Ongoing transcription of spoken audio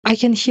I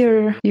can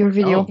hear your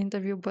video Oh.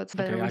 interview, but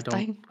better Okay, with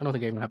time. I don't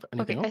think I even have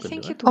anything Okay, I open,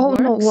 think do I? it works.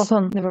 Oh, no, it was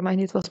on. Never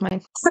mind, it was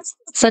mine.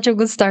 Such a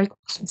good start.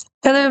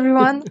 Hello,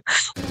 everyone.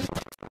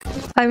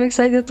 I'm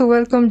excited to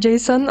welcome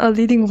Jason, a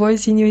leading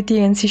voice in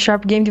Unity and C#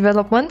 game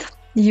development.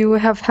 You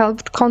have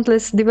helped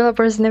countless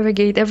developers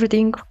navigate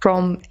everything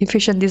from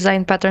efficient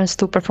design patterns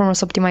to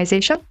performance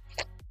optimization.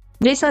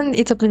 Jason,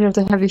 it's a pleasure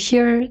to have you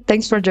here.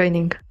 Thanks for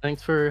joining.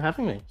 Thanks for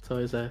having me.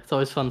 It's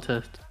always fun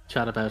to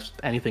chat about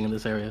anything in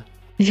this area.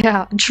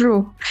 Yeah,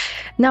 true.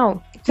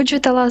 Now, could you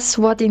tell us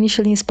what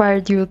initially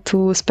inspired you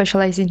to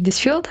specialize in this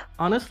field?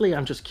 Honestly,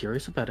 I'm just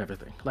curious about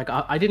everything. Like,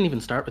 I didn't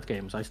even start with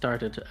games. I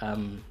started,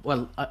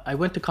 I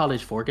went to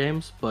college for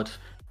games, but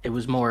it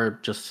was more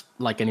just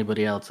like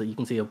anybody else. You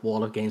can see a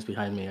wall of games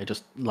behind me. I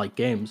just like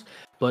games,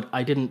 but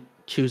I didn't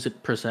choose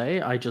it per se.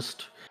 I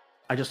just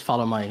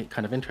follow my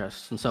kind of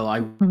interests. And so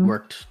I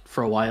worked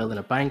for a while in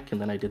a bank,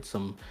 and then I did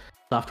some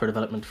software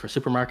development for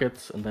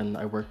supermarkets, and then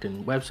I worked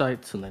in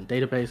websites and then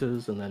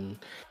databases, and then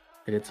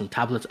I did some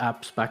tablet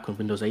apps back when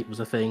Windows 8 was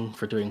a thing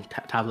for doing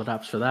tablet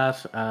apps for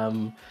that.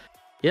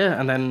 Yeah,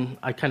 and then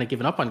I kind of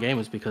given up on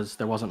games because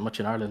there wasn't much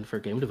in Ireland for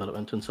game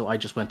development, and so I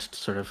just went to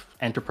sort of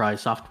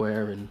enterprise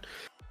software and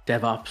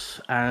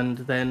DevOps, and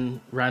then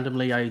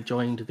randomly I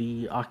joined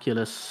the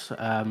Oculus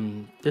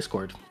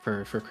Discord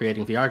for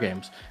creating VR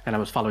games, and I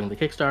was following the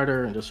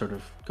Kickstarter and just sort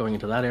of going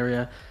into that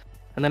area.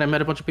 And then I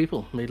met a bunch of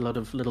people, made a lot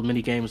of little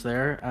mini games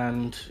there,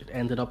 and it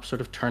ended up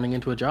sort of turning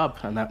into a job.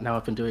 And now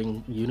I've been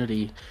doing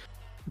Unity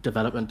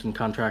development and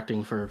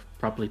contracting for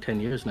probably 10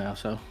 years now.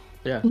 So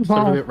yeah, it's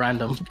sort of a bit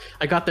random.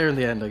 I got there in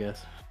the end, I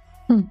guess.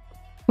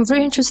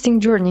 Very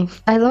interesting journey.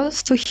 I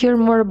love to hear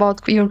more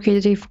about your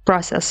creative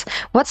process.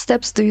 What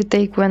steps do you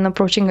take when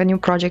approaching a new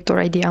project or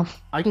idea?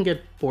 I can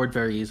get bored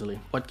very easily.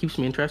 What keeps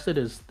me interested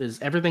is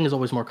everything is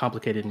always more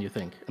complicated than you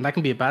think. And that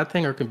can be a bad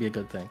thing or it can be a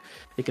good thing.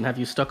 It can have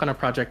you stuck on a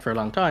project for a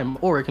long time,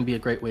 or it can be a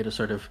great way to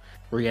sort of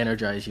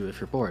re-energize you if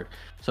you're bored.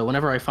 So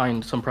whenever I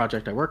find some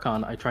project I work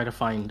on, I try to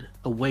find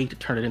a way to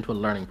turn it into a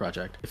learning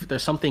project. If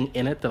there's something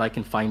in it that I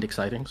can find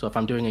exciting, so if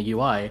I'm doing a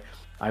UI,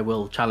 I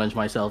will challenge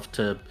myself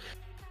to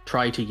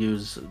try to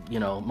use,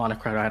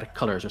 monochromatic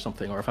colors or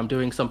something. Or if I'm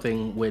doing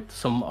something with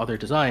some other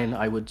design,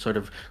 I would sort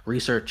of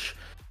research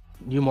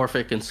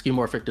neumorphic and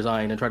skeuomorphic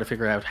design and try to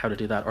figure out how to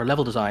do that. Or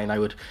level design, I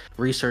would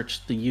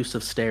research the use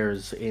of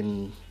stairs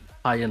in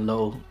high and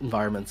low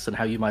environments and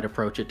how you might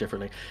approach it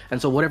differently. And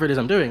so whatever it is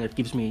I'm doing, it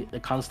gives me a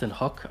constant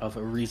hook of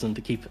a reason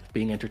to keep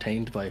being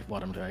entertained by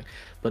what I'm doing.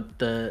 But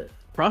the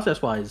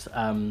process-wise,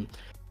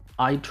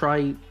 I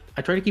try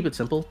to keep it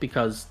simple,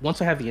 because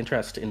once I have the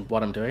interest in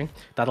what I'm doing,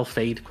 that'll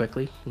fade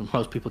quickly.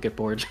 Most people get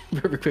bored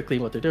very quickly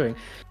in what they're doing.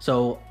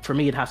 So for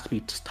me, it has to be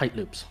tight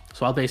loops.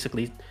 So I'll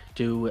basically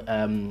do,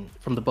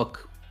 from the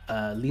book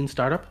Lean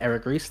Startup,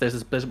 Eric Ries, there's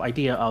this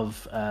idea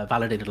of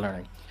validated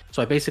learning.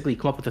 So I basically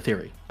come up with a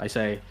theory. I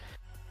say,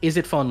 is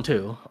it fun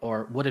too?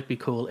 Or would it be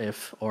cool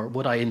if, or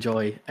would I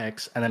enjoy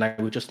X? And then I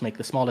would just make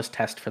the smallest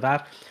test for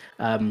that.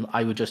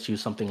 I would just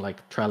use something like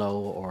Trello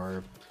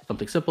or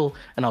something simple,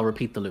 and I'll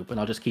repeat the loop, and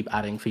I'll just keep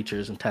adding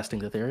features and testing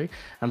the theory.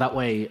 And that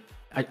way,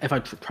 if I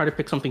try to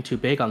pick something too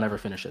big, I'll never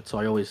finish it. So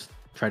I always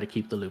try to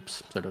keep the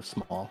loops sort of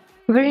small.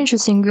 Very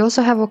interesting. We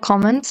also have a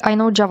comment. I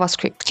know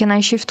JavaScript. Can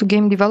I shift to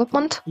game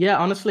development? Yeah,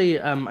 honestly,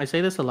 I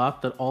say this a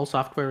lot, that all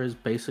software is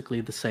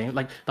basically the same.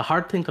 Like, the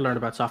hard thing to learn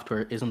about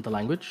software isn't the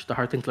language. The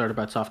hard thing to learn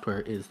about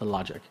software is the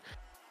logic.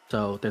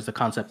 So there's the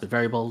concept of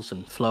variables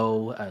and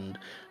flow and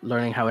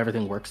learning how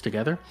everything works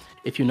together.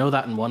 If you know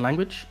that in one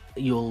language,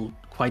 you'll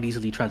quite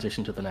easily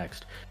transition to the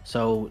next.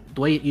 So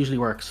the way it usually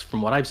works,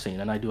 from what I've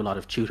seen, and I do a lot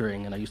of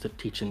tutoring, and I used to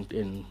teach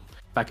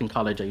back in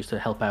college, I used to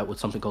help out with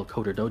something called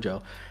Coder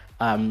Dojo.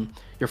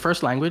 Your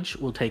first language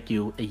will take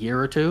you a year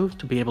or two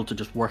to be able to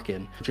just work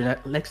in. Your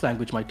next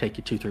language might take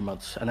you 2-3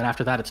 months. And then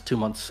after that, it's 2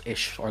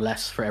 months-ish or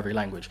less for every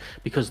language,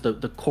 because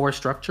the core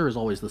structure is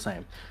always the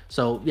same.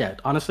 So yeah,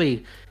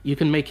 honestly, you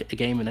can make a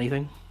game in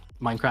anything.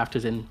 Minecraft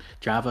is in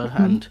Java,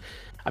 and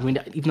I mean,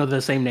 even though they're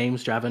the same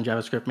names, Java and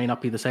JavaScript may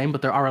not be the same,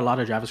 but there are a lot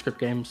of JavaScript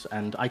games.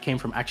 And I came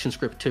from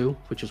ActionScript 2,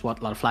 which is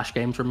what a lot of Flash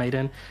games were made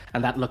in.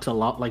 And that looks a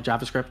lot like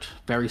JavaScript,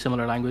 very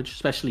similar language,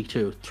 especially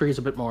 2. 3 is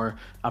a bit more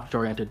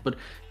object-oriented, but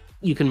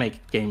you can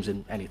make games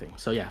in anything.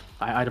 So yeah,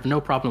 I'd have no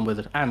problem with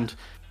it. And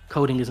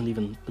coding isn't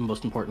even the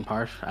most important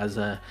part, as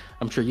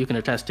I'm sure you can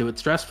attest to. It's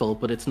stressful,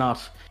 but it's not.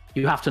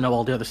 You have to know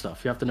all the other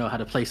stuff. You have to know how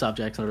to place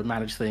objects and how to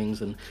manage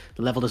things and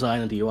the level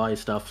design and the UI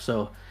stuff.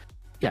 So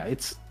yeah,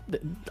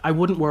 I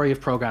wouldn't worry if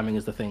programming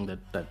is the thing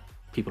that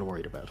people are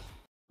worried about.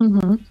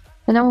 And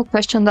now a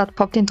question that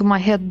popped into my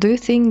head. Do you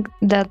think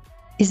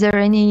is there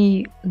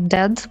any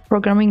dead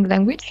programming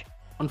language?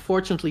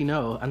 Unfortunately,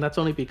 no. And that's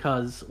only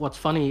because what's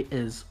funny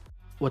is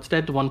what's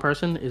dead to one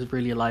person is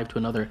really alive to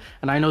another.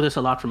 And I know this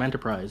a lot from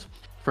enterprise.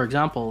 For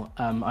example,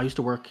 I used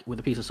to work with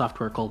a piece of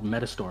software called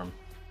Metastorm.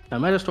 Now,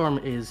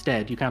 Metastorm is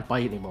dead. You can't buy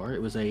it anymore.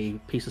 It was a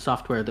piece of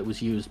software that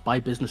was used by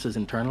businesses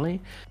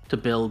internally to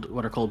build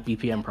what are called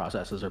BPM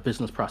processes, or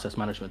business process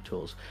management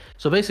tools.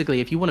 So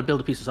basically, if you want to build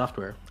a piece of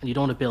software and you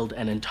don't want to build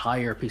an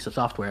entire piece of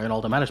software and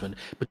all the management,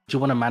 but you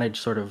want to manage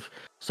sort of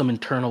some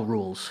internal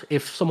rules.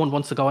 If someone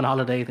wants to go on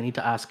holiday, they need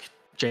to ask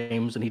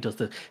James, and he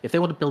does if they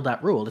want to build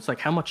that rule, it's like,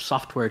 how much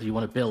software do you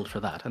want to build for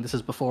that? And this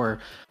is before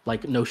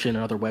like Notion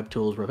and other web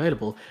tools were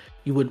available.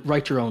 You would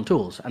write your own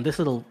tools, and this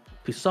little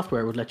piece of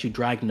software would let you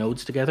drag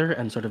nodes together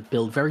and sort of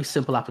build very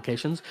simple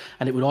applications,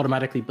 and it would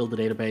automatically build the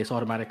database,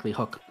 automatically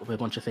hook a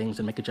bunch of things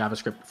and make a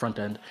JavaScript front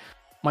end.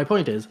 My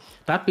point is,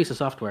 that piece of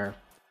software,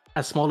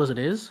 as small as it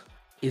is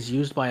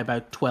used by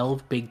about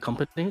 12 big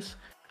companies.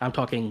 I'm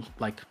talking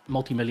like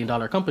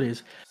multi-million-dollar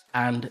companies,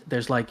 and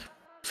there's like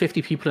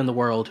 50 people in the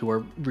world who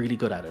are really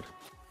good at it.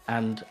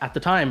 And at the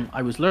time,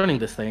 I was learning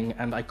this thing,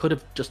 and I could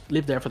have just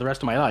lived there for the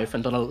rest of my life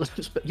and done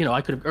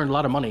I could have earned a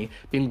lot of money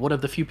being one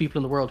of the few people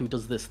in the world who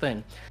does this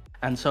thing.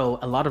 And so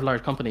a lot of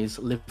large companies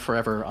live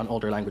forever on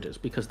older languages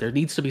because there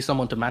needs to be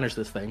someone to manage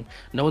this thing.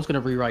 No one's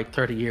going to rewrite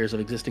 30 years of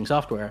existing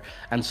software.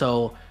 And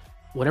so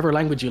whatever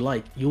language you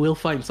like, you will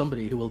find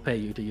somebody who will pay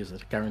you to use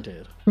it,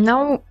 guaranteed.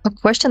 Now, a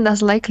question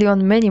that's likely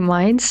on many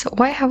minds.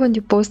 Why haven't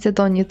you posted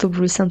on YouTube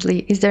recently?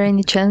 Is there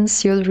any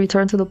chance you'll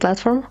return to the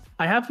platform?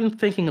 I have been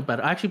thinking about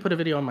it. I actually put a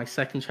video on my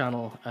second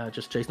channel,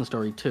 just Jason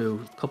Storey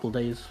 2, a couple of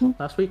days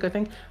last week, I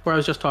think, where I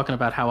was just talking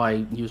about how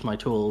I use my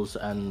tools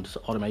and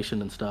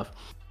automation and stuff.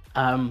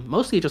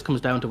 Mostly it just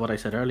comes down to what I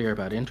said earlier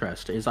about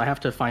interest, is I have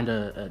to find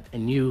a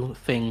new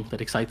thing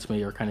that excites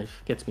me or kind of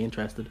gets me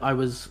interested. I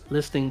was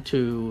listening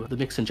to the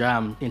Mix and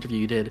Jam interview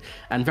you did,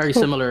 and very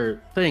similar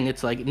thing.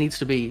 It's like there needs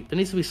to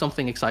be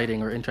something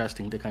exciting or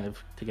interesting to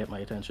get my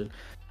attention.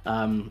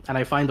 And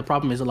I find the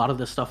problem is a lot of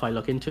the stuff I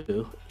look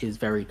into is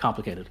very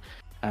complicated.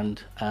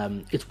 And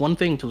it's one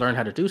thing to learn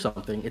how to do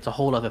something, it's a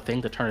whole other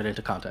thing to turn it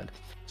into content.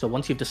 So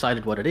once you've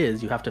decided what it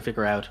is, you have to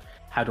figure out,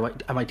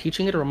 am I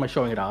teaching it or am I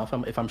showing it off?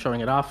 If I'm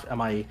showing it off,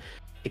 am I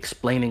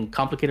explaining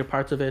complicated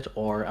parts of it,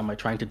 or am I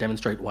trying to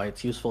demonstrate why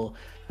it's useful?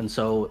 And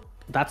so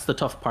that's the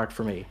tough part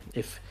for me.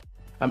 If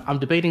I'm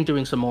debating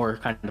doing some more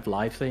kind of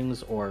live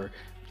things, or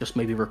just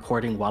maybe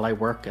recording while I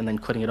work and then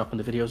cutting it up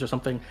into videos or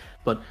something.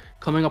 But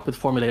coming up with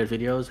formulated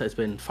videos has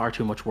been far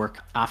too much work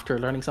after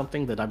learning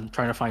something, that I'm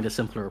trying to find a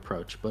simpler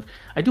approach. But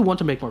I do want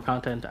to make more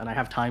content, and I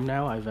have time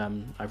now.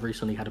 I've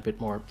recently had a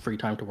bit more free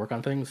time to work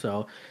on things,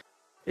 so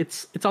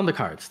it's on the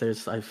cards.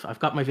 I've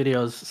got my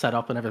videos set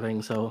up and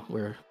everything, so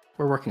we're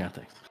working on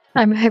things.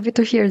 I'm happy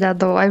to hear that,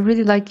 though. I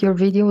really like your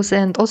videos,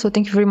 and also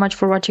thank you very much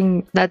for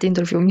watching that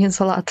interview. It means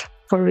a lot,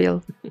 for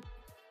real.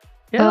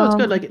 Yeah, no, it's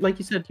good. Like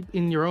you said,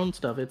 in your own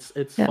stuff, it's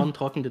fun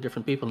talking to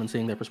different people and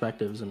seeing their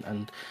perspectives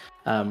and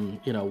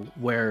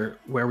where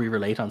we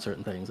relate on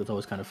certain things. It's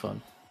always kind of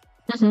fun.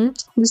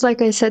 Just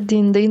like I said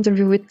in the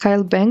interview with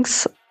Kyle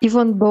Banks,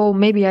 even though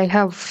maybe I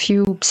have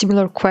few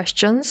similar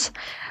questions,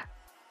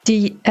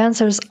 the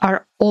answers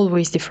are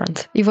always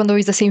different, even though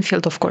it's the same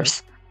field, of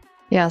course.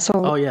 Yeah. So.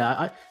 Oh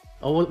yeah.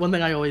 One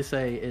thing I always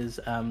say is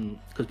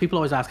because people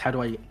always ask, how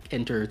do I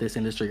enter this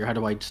industry, or how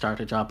do I start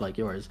a job like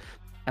yours?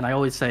 And I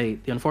always say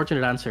the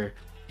unfortunate answer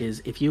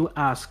is, if you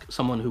ask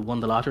someone who won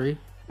the lottery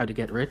how to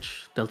get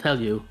rich, they'll tell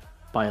you,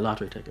 buy a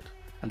lottery ticket.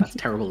 And that's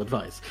terrible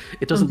advice.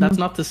 It doesn't. That's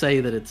not to say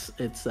that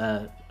it's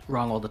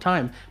wrong all the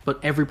time,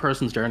 but every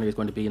person's journey is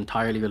going to be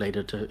entirely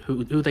related to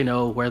who they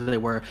know, where they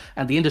were,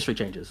 and the industry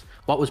changes.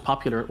 What was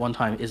popular at one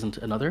time isn't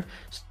another.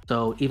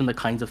 So even the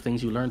kinds of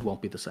things you learned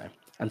won't be the same.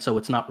 And so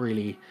it's not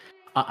really.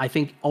 I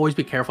think always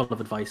be careful of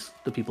advice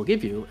that people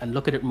give you, and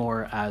look at it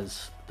more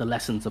as the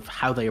lessons of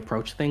how they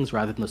approach things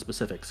rather than the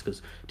specifics,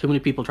 because too many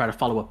people try to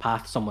follow a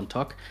path someone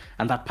took,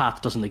 and that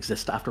path doesn't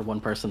exist after one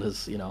person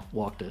has,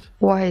 walked it.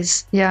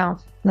 Wise. Yeah,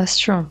 that's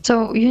true.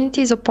 So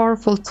Unity is a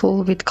powerful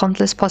tool with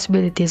countless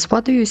possibilities.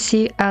 What do you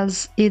see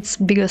as its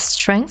biggest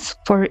strengths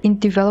for indie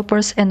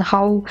developers, and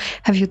how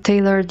have you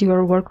tailored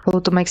your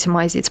workflow to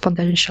maximize its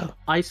potential?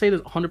 I say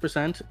that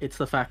 100%. It's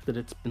the fact that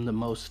it's been the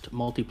most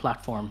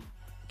multi-platform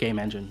game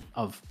engine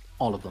of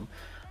all of them,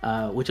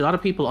 which a lot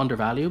of people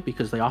undervalue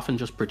because they often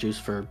just produce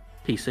for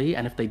PC,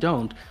 and if they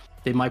don't,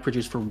 they might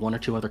produce for one or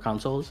two other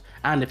consoles.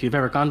 And if you've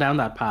ever gone down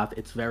that path,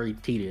 it's very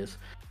tedious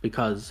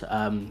because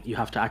you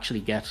have to actually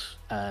get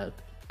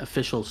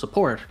official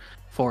support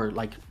for,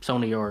 like,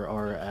 Sony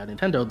or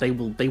Nintendo.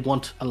 They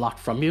want a lot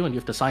from you, and you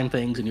have to sign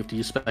things, and you have to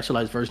use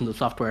specialized versions of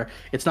software.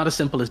 It's not as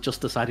simple as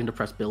just deciding to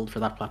press build for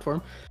that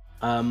platform.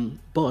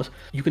 But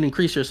you can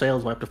increase your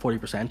sales by up to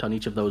 40% on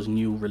each of those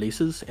new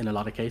releases in a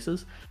lot of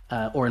cases.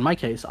 Or in my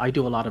case, I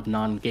do a lot of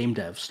non-game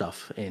dev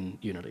stuff in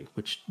Unity,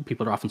 which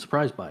people are often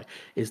surprised by,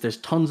 is there's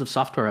tons of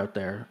software out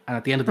there. And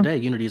at the end of the day,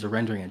 Unity is a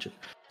rendering engine.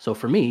 So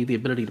for me, the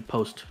ability to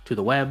post to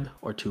the web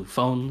or to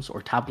phones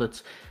or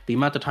tablets, the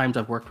amount of times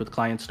I've worked with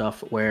client stuff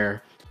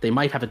where They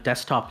might have a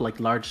desktop, like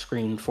large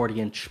screen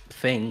 40-inch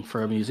thing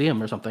for a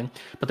museum or something,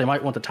 but they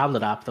might want a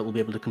tablet app that will be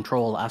able to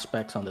control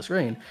aspects on the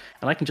screen.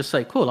 And I can just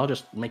say, cool, I'll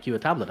just make you a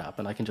tablet app,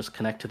 and I can just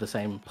connect to the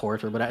same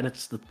port or whatever.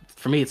 And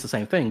for me, it's the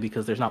same thing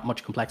because there's not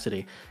much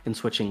complexity in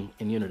switching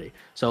in Unity.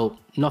 So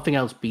nothing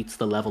else beats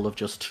the level of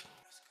just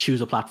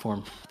choose a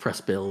platform,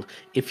 press build,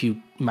 if you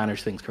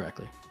manage things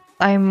correctly.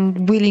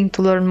 I'm willing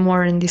to learn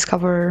more and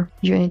discover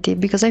Unity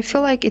because I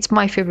feel like it's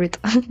my favorite.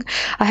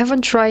 I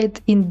haven't tried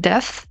in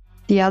depth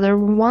the other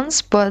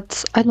ones,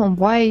 but I don't know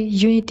why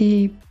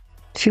Unity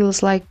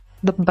feels like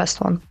the best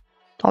one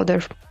out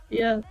there.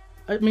 Yeah,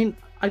 I mean,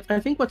 I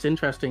think what's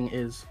interesting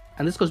is,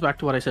 and this goes back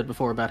to what I said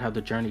before about how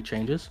the journey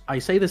changes. I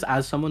say this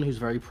as someone who's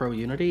very pro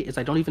Unity, is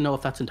I don't even know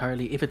if that's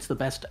entirely, if it's the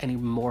best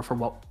anymore for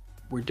what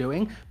we're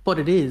doing, but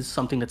it is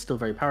something that's still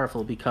very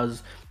powerful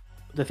because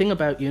the thing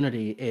about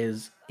Unity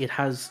is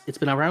it's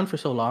been around for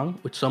so long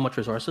with so much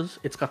resources.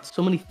 It's got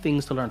so many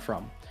things to learn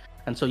from.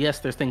 And so yes,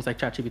 there's things like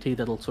ChatGPT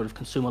that'll sort of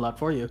consume a lot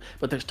for you,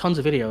 but there's tons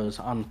of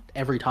videos on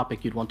every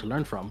topic you'd want to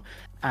learn from.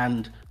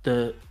 And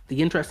the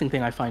interesting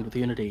thing I find with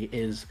Unity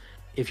is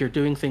if you're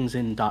doing things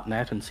in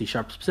 .NET and C#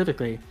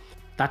 specifically,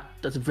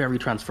 that's very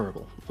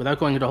transferable. Without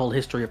going into the whole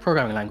history of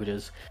programming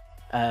languages,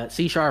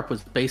 C#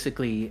 was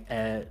basically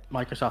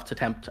Microsoft's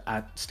attempt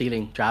at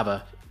stealing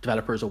Java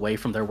developers away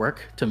from their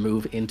work to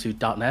move into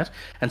 .NET,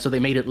 and so they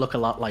made it look a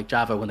lot like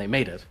Java when they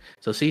made it.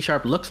 So C#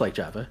 looks like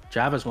Java.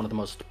 Java is one of the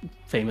most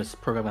famous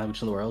programming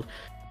languages in the world.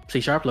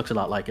 C# looks a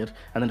lot like it,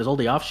 and then there's all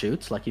the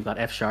offshoots, like you've got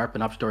F#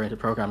 and object-oriented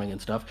programming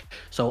and stuff.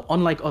 So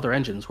unlike other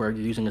engines where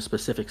you're using a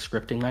specific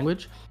scripting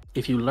language,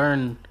 if you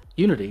learn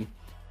Unity,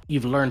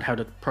 you've learned how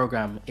to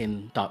program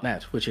in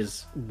 .NET, which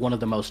is one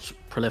of the most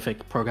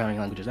prolific programming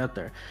languages out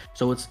there.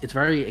 So it's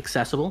very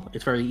accessible.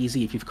 It's very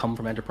easy if you've come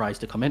from enterprise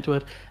to come into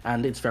it,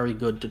 and it's very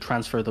good to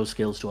transfer those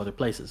skills to other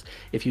places.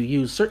 If you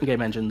use certain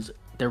game engines,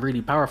 they're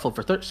really powerful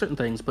for certain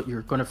things, but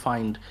you're going to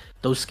find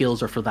those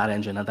skills are for that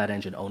engine and that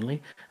engine only,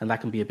 and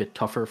that can be a bit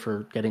tougher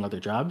for getting other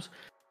jobs.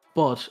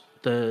 But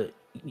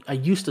I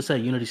used to say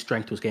Unity's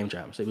strength was game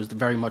jams. It was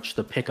very much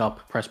the pick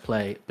up, press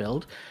play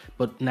build,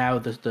 but now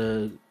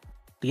the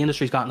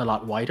industry's gotten a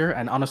lot wider,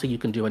 and honestly, you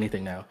can do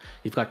anything now.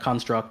 You've got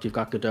Construct, you've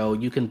got Godot,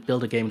 you can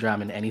build a game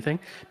jam in anything,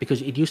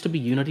 because it used to be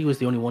Unity was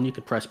the only one you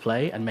could press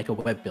play and make a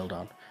web build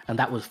on, and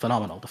that was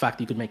phenomenal. The fact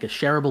that you could make a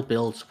shareable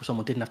build where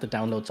someone didn't have to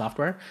download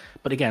software,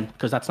 but again,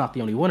 because that's not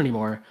the only one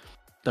anymore,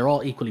 they're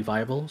all equally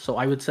viable. So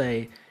I would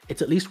say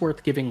it's at least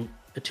worth giving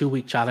a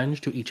 2-week challenge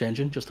to each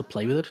engine just to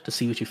play with it, to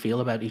see what you feel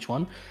about each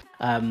one,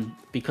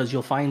 because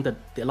you'll find that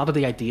a lot of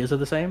the ideas are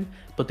the same,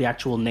 but the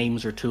actual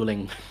names or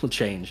tooling will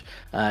change.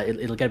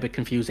 It'll get a bit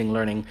confusing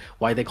learning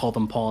why they call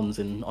them pawns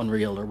in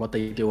Unreal or what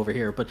they do over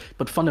here,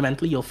 but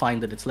fundamentally you'll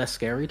find that it's less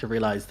scary to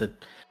realize that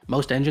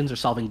most engines are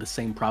solving the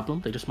same problem.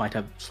 They just might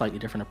have slightly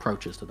different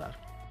approaches to that.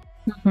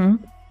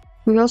 Mm-hmm.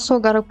 We also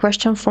got a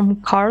question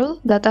from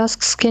Carl that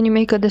asks, can you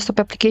make a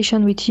desktop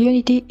application with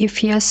Unity?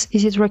 If yes,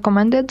 is it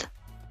recommended?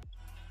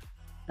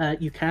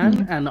 You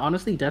can, and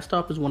honestly,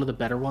 desktop is one of the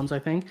better ones, I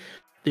think.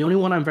 The only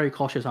one I'm very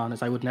cautious on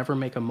is I would never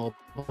make a mobile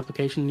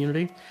application in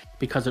Unity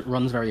because it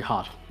runs very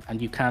hot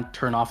and you can't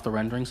turn off the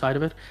rendering side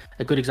of it.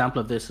 A good example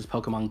of this is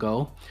Pokemon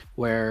Go,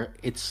 where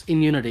it's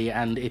in Unity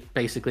and it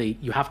basically,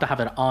 you have to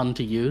have it on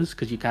to use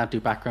because you can't do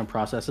background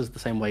processes the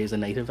same way as a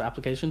native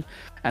application,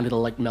 and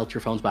it'll like melt your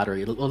phone's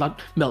battery. It'll, well,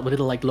 not melt, but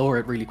it'll like lower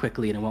it really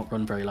quickly and it won't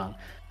run very long.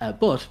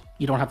 But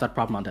you don't have that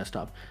problem on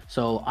desktop.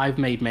 So I've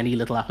made many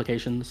little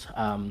applications,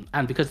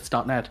 and because it's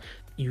 .NET,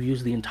 you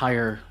use the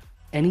entire,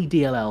 any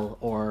DLL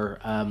or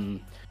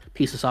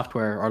piece of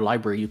software or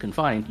library you can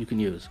find, you can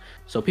use.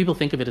 So people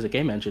think of it as a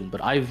game engine,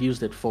 but I've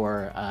used it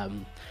for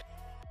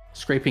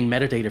scraping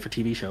metadata for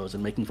TV shows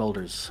and making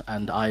folders.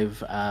 And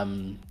I've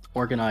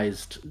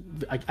organized,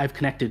 I've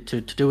connected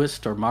to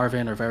Todoist or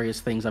Marvin or various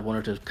things I've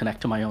wanted to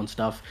connect to my own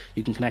stuff.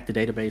 You can connect to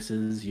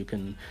databases, you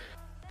can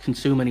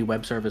consume any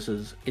web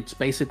services. It's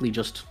basically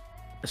just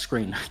a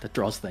screen that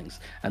draws things.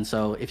 And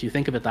so if you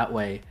think of it that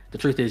way, the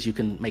truth is you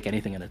can make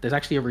anything in it. There's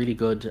actually a really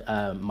good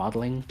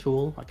modeling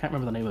tool. I can't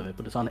remember the name of it,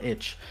 but it's on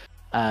itch.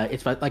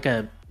 It's like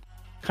a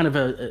kind of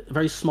a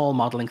very small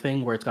modeling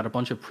thing where it's got a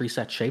bunch of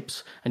preset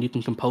shapes and you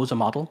can compose a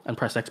model and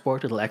press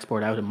export. It'll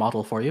export out a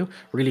model for you.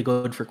 Really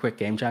good for quick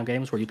game jam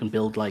games where you can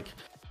build like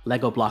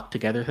Lego block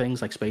together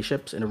things like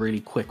spaceships in a really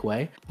quick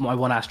way. My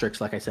one asterisk,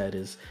 like I said,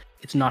 is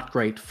it's not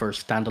great for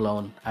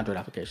standalone Android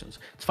applications.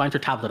 It's fine for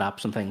tablet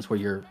apps and things where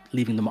you're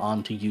leaving them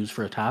on to use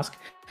for a task.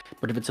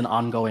 But if it's an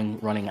ongoing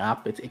running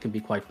app, it can be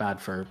quite bad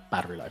for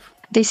battery life.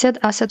 They said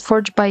Asset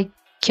Forge by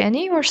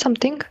Kenny or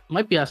something?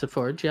 Might be Asset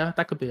Forge, yeah,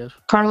 that could be it.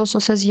 Carl also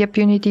says, yep,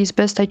 Unity is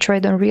best. I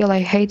tried Unreal. I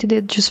hated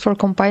it. Just for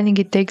compiling,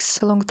 it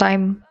takes a long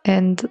time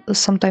and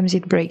sometimes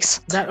it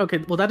breaks. Okay,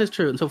 well, that is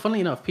true. And so funnily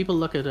enough, people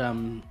look at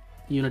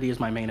Unity as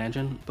my main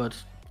engine, but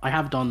I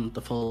have done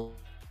the full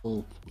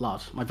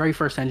lot. My very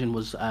first engine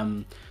was,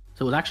 so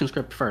it was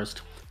ActionScript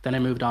first, then I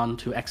moved on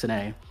to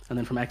XNA, And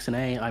then from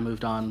XNA, I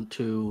moved on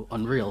to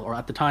Unreal, or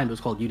at the time it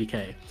was called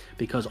UDK,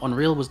 because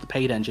Unreal was the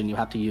paid engine you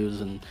had to use,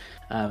 and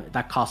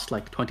that cost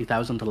like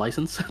 20,000 to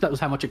license. That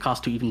was how much it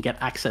cost to even get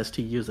access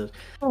to use it.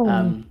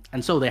 And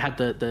so they had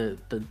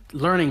the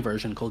learning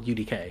version called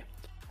UDK,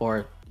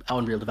 or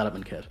Unreal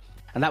Development Kit.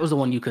 And that was the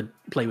one you could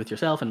play with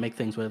yourself and make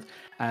things with.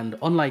 And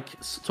unlike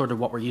sort of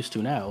what we're used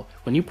to now,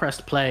 when you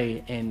pressed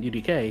play in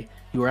UDK,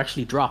 you were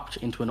actually dropped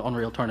into an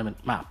Unreal Tournament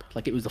map.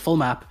 Like, it was the full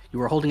map. You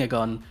were holding a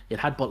gun. It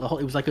had,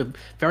 it was like a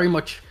very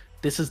much,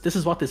 this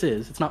is what this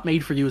is. It's not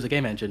made for you as a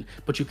game engine,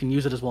 but you can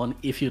use it as one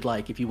if you'd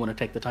like, if you want to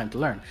take the time to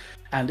learn.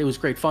 And it was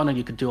great fun, and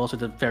you could do all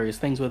sorts of various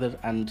things with it.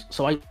 And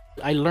so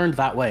I learned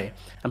that way.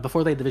 And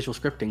before they had the visual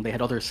scripting, they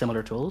had other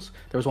similar tools.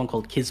 There was one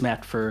called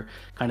Kismet for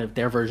kind of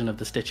their version of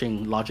the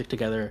stitching logic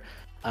together.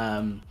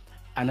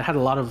 And it had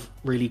a lot of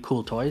really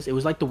cool toys. It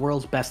was like the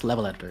world's best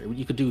level editor.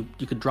 You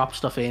could drop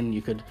stuff in,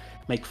 you could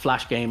make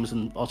flash games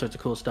and all sorts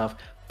of cool stuff,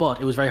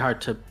 but it was very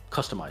hard to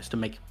customize, to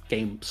make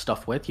game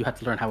stuff with. You had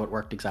to learn how it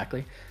worked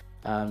exactly.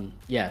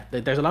 Yeah,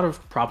 there's a lot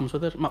of problems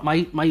with it.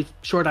 My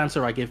short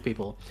answer I give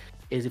people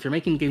is, if you're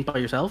making games by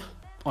yourself,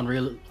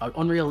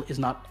 Unreal is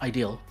not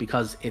ideal,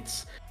 because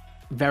it's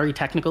very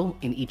technical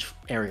in each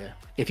area.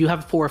 If you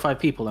have 4 or 5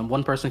 people and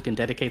one person can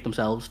dedicate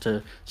themselves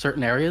to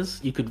certain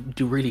areas, you could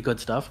do really good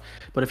stuff.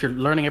 But if you're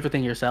learning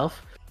everything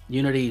yourself,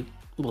 Unity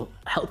will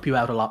help you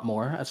out a lot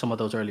more at some of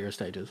those earlier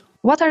stages.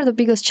 What are the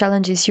biggest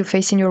challenges you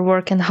face in your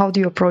work, and how do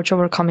you approach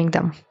overcoming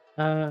them?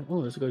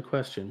 Oh, that's a good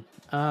question.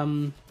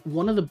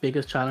 One of the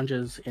biggest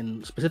challenges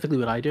in specifically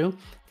what I do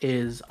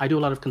is I do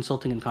a lot of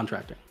consulting and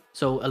contracting.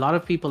 So a lot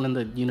of people in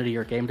the Unity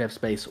or game dev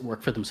space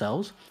work for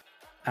themselves.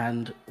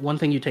 And one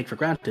thing you take for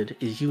granted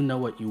is you know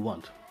what you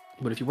want.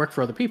 But if you work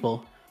for other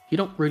people, you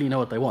don't really know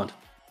what they want.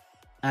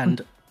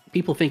 And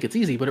people think it's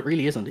easy, but it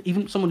really isn't.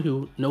 Even someone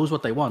who knows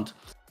what they want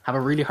have a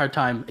really hard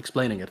time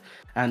explaining it.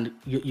 And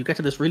you get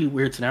to this really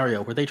weird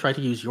scenario where they try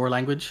to use your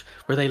language,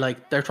 where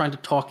they're trying to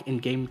talk in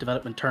game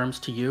development terms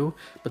to you,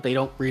 but they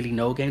don't really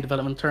know game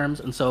development terms.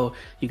 And so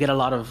you get a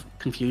lot of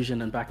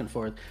confusion and back and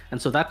forth.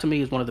 And so that to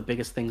me is one of the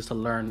biggest things to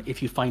learn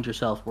if you find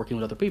yourself working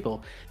with other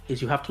people,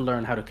 is you have to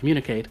learn how to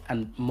communicate,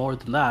 and more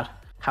than that,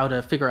 how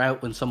to figure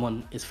out when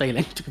someone is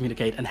failing to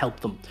communicate and help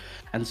them.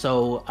 And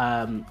so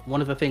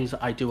one of the things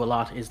I do a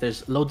lot is,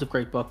 there's loads of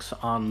great books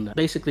on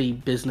basically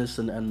business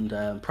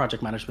and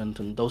project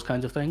management and those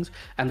kinds of things.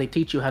 And they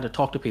teach you how to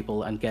talk to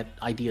people and get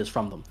ideas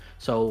from them.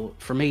 So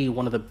for me,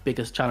 one of the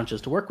biggest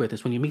challenges to work with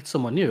is when you meet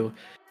someone new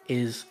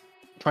is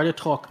try to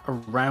talk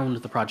around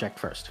the project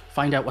first.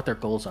 Find out what their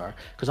goals are.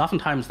 Because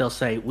oftentimes they'll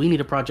say, we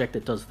need a project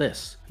that does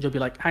this. You'll be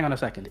like, hang on a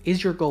second,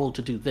 is your goal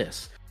to do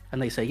this?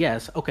 And they say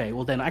yes. Okay,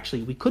 well then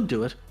actually we could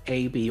do it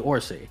A, B,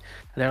 or C. And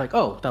they're like,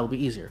 oh, that'll be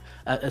easier.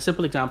 A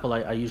simple example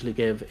I usually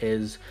give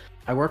is,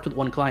 I worked with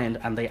one client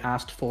and they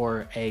asked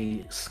for a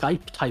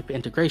Skype type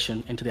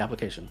integration into the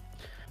application.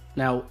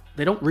 Now,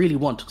 they don't really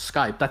want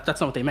Skype.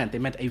 That's not what they meant. They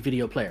meant a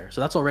video player.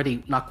 So that's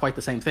already not quite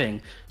the same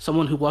thing.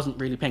 Someone who wasn't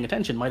really paying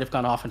attention might have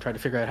gone off and tried to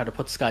figure out how to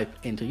put Skype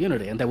into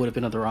Unity, and they would have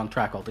been on the wrong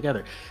track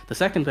altogether. The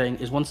second thing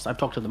is, once I've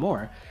talked to them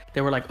more, they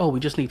were like, oh, we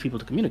just need people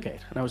to communicate.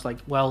 And I was like,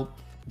 well,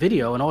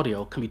 video and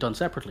audio can be done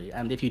separately,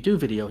 and if you do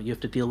video, you have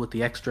to deal with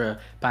the extra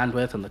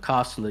bandwidth and the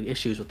costs and the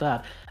issues with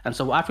that. And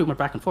so after we went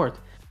back and forth,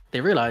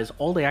 they realized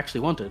all they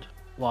actually wanted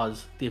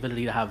was the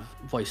ability to have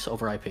voice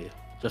over IP.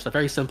 Just a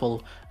very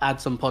simple add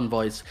some pun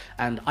voice,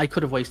 and I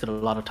could have wasted a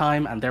lot of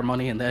time and their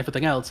money and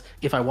everything else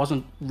if I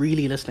wasn't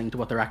really listening to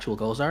what their actual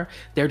goals are.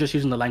 They're just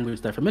using the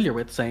language they're familiar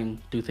with, saying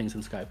do things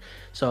in Skype.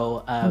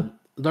 So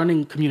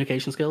learning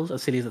communication skills,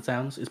 as silly as it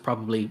sounds, is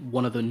probably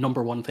one of the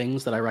 #1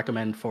 things that I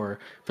recommend for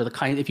the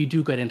kind, if you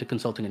do get into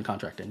consulting and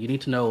contracting. You need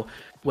to know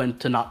when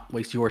to not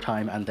waste your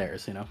time and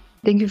theirs, you know.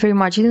 Thank you very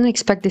much. I didn't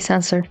expect this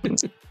answer.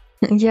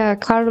 Yeah,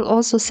 Carl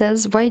also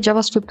says why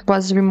JavaScript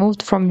was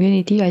removed from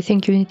Unity. I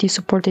think Unity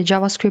supported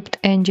JavaScript,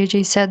 and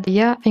JJ said,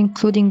 yeah,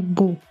 including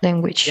Boo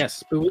language.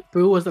 Yes, Boo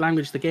was the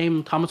language. The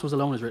game Thomas Was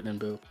Alone is written in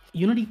Boo.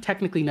 Unity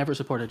technically never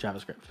supported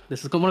JavaScript.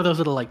 This is one of those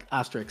little like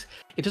asterisks.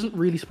 It doesn't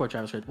really support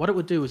JavaScript. What it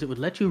would do is it would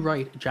let you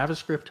write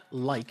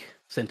JavaScript-like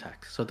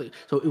syntax. So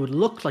it would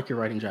look like you're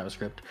writing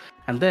JavaScript,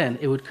 and then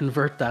it would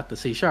convert that to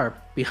C#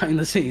 behind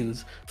the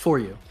scenes for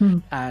you.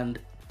 And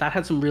that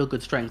had some real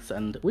good strengths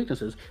and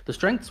weaknesses. The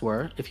strengths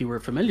were, if you were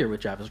familiar with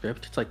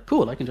JavaScript, it's like,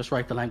 cool, I can just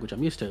write the language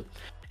I'm used to.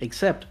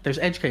 Except there's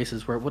edge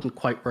cases where it wouldn't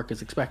quite work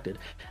as expected.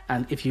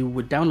 And if you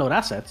would download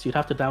assets, you'd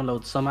have to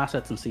download some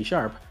assets in C#,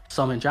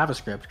 some in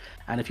JavaScript.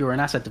 And if you were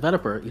an asset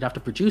developer, you'd have to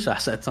produce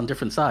assets on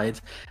different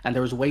sides. And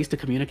there was ways to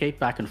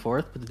communicate back and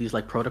forth with these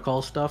like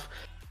protocol stuff.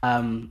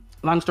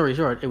 Long story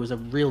short, it was a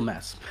real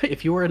mess.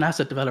 If you were an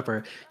asset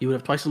developer, you would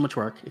have twice as much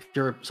work. If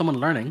you're someone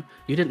learning,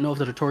 you didn't know if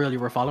the tutorial you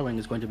were following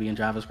is going to be in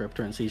JavaScript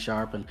or in C#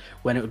 and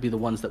when it would be the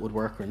ones that would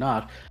work or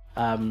not.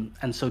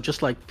 And so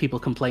just like people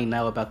complain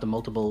now about the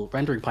multiple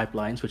rendering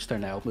pipelines, which they're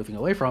now moving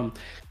away from,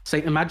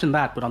 say, imagine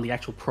that, but on the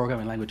actual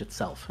programming language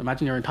itself.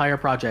 Imagine your entire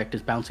project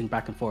is bouncing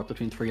back and forth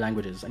between 3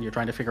 languages, and you're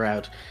trying to figure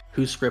out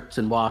who scripts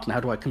and what, and how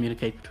do I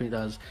communicate between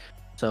those.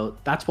 So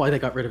that's why they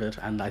got rid of it,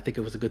 and I think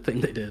it was a good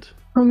thing they did.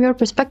 From your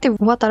perspective,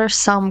 what are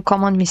some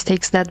common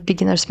mistakes that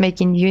beginners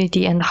make in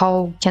Unity, and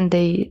how can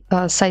they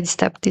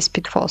sidestep these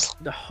pitfalls?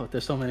 Oh,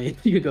 there's so many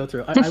you could go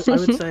through. I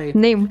would say...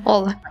 Name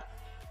all.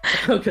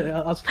 Okay,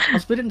 I'll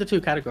split it into two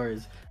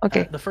categories.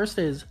 Okay. The first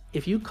is,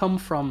 if you come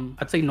from,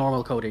 I'd say,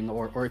 normal coding,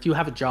 or if you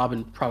have a job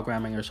in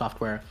programming or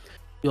software,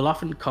 you'll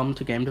often come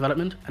to game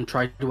development and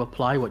try to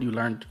apply what you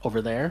learned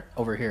over there,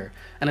 over here.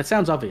 And it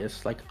sounds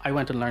obvious, like I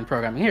went and learned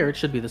programming here, it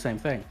should be the same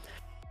thing.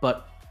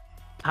 But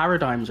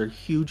paradigms are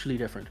hugely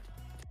different.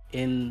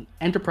 In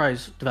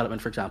enterprise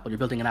development, for example, you're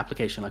building an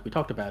application like we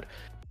talked about.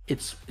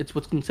 It's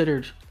what's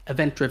considered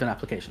event-driven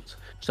applications.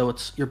 So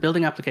you're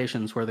building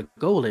applications where the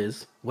goal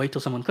is wait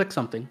till someone clicks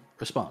something,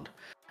 respond.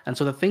 And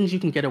so the things you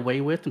can get away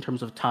with in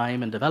terms of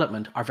time and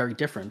development are very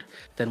different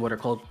than what are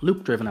called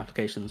loop-driven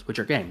applications, which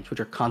are games,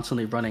 which are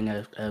constantly running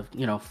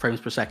a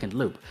frames per second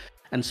loop.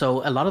 And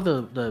so a lot of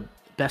the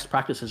best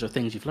practices or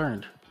things you've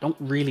learned don't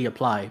really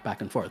apply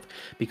back and forth,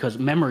 because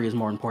memory is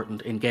more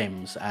important in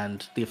games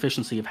and the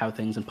efficiency of how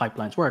things and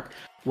pipelines work,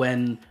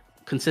 when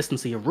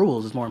consistency of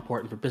rules is more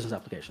important for business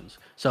applications.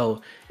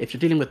 So if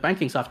you're dealing with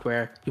banking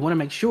software, you want to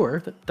make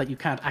sure that you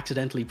can't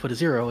accidentally put a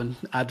zero and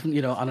add,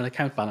 on an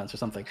account balance or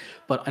something.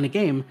 But in a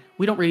game,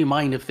 we don't really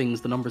mind if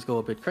the numbers go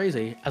a bit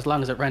crazy, as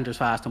long as it renders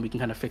fast and we can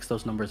kind of fix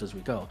those numbers as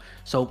we go.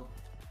 So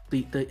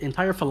the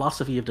entire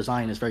philosophy of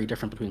design is very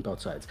different between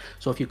both sides.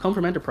 So if you come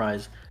from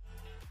enterprise,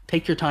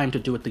 take your time to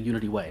do it the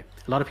Unity way.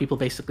 A lot of people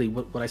basically,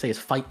 what I say is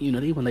fight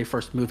Unity when they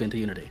first move into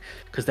Unity,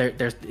 because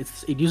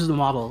it uses a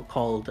model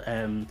called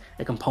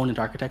a component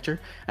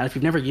architecture. And if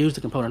you've never used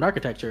a component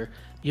architecture,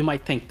 you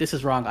might think this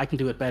is wrong. I can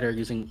do it better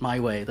using my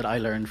way that I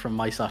learned from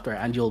my software,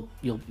 and you'll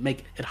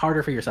make it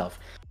harder for yourself.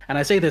 And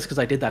I say this because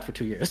I did that for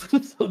 2 years.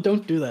 So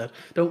don't do that.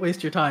 Don't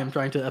waste your time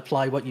trying to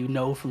apply what you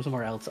know from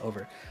somewhere else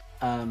over.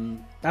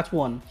 That's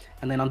one.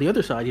 And then on the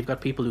other side, you've got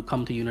people who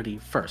come to Unity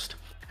first,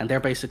 and they're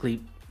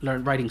basically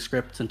writing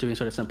scripts and doing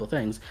sort of simple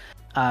things.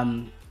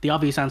 The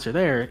obvious answer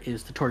there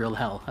is tutorial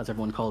hell, as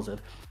everyone calls it,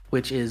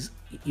 which is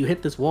you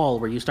hit this wall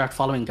where you start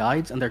following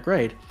guides and they're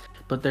great,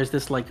 but there's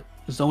this like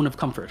zone of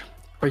comfort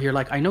where you're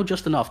like, I know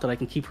just enough that I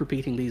can keep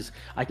repeating these.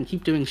 I can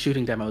keep doing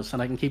shooting demos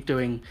and I can keep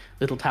doing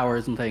little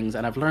towers and things.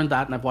 And I've learned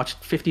that and I've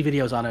watched 50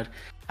 videos on it.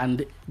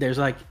 And there's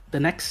like, the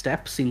next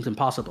step seems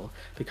impossible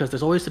because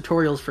there's always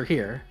tutorials for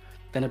here,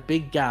 then a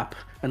big gap,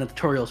 and the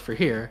tutorials for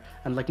here,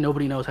 and like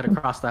nobody knows how to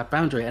cross that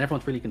boundary, and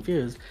everyone's really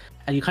confused,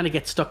 and you kind of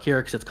get stuck here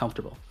because it's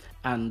comfortable.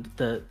 And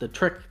the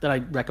trick that I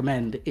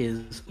recommend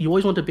is you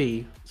always want to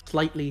be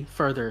slightly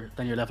further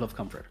than your level of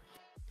comfort.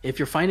 If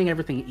you're finding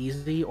everything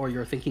easy, or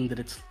you're thinking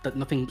that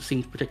nothing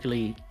seems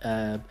particularly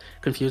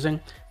confusing,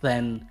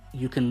 then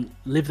you can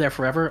live there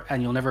forever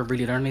and you'll never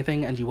really learn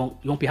anything, and you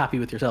won't be happy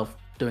with yourself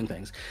doing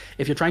things.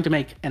 If you're trying to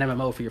make an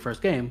MMO for your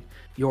first game,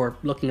 you're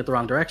looking at the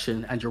wrong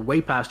direction and you're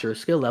way past your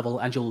skill level,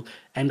 and you'll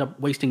end up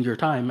wasting your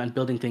time and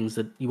building things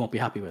that you won't be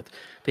happy with.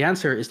 The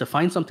answer is to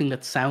find something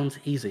that sounds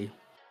easy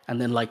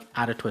and then like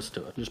add a twist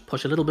to it. Just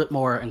push a little bit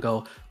more and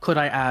go, could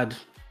I add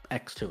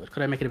X to it?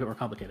 Could I make it a bit more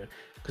complicated?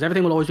 Because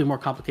everything will always be more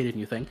complicated than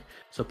you think.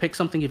 So pick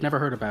something you've never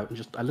heard about and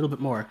just a little bit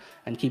more,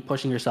 and keep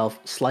pushing yourself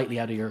slightly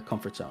out of your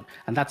comfort zone.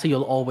 And that's how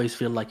you'll always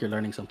feel like you're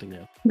learning something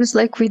new. Just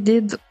like we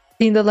did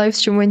in the live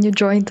stream when you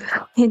joined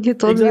and you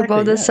told me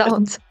about the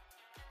sounds.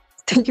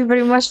 Thank you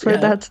very much for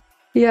that.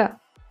 Yeah,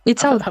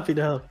 it's out. Happy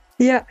to help.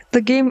 Yeah,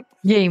 the game.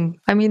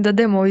 I mean, the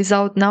demo is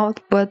out now,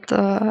 but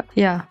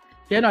yeah.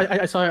 Yeah, no,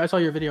 I saw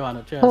your video on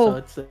it. Yeah,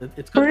 oh, so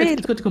it's good.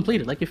 It's good to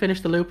complete it. Like you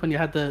finished the loop and you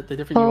had the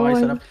different UI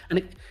set up,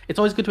 and it's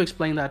always good to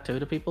explain that too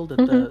to people,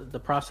 that the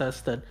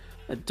process that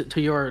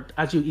to your,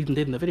 as you even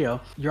did in the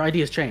video, your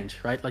ideas change,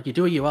 right? Like you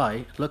do a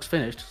UI, it looks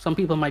finished. Some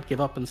people might give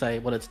up and say,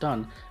 well, it's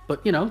done, but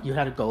you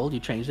had a goal,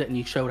 you changed it, and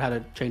you showed how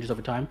to change it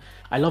over time.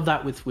 I love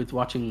that with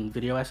watching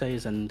video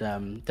essays and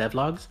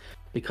devlogs,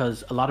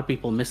 because a lot of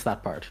people miss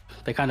that part.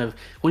 They kind of,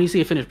 when you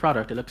see a finished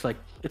product, it looks like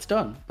it's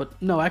done,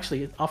 but no,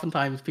 actually,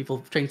 oftentimes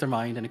people change their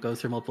mind and it goes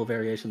through multiple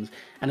variations,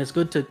 and it's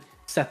good to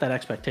set that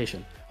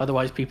expectation.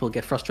 Otherwise, people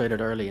get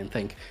frustrated early and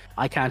think,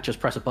 I can't just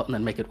press a button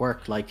and make it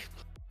work like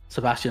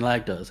Sebastian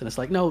Lag does. And it's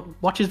like, no,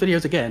 watch his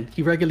videos again.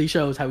 He regularly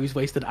shows how he's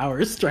wasted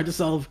hours trying to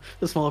solve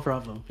the small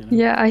problem.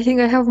 Yeah, I think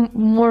I have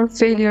more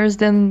failures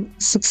than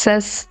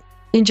success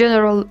in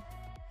general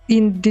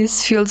in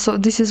this field. So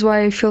this is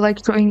why I feel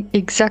like doing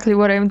exactly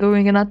what I'm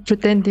doing and not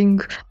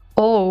pretending,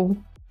 oh,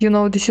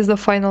 this is the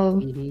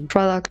final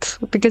product,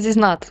 because it's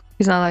not.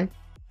 It's not. Like,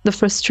 the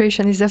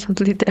frustration is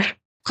definitely there.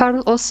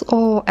 Carl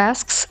also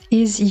asks,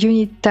 is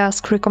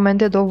UniTask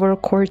recommended over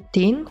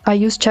Courtine? I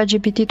use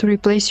ChatGPT to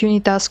replace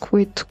UniTask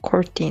with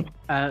Courtine.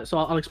 So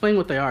I'll explain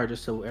what they are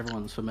just so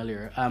everyone's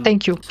familiar.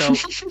 Thank you. So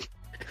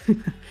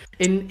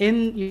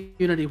in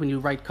Unity, when you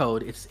write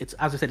code, it's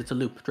as I said, it's a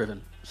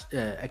loop-driven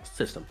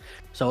system.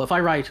 So if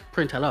I write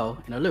print hello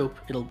in a loop,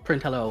 it'll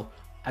print hello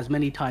as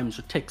many times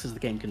or ticks as the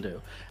game can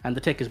do. And the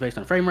tick is based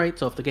on frame rate.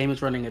 So if the game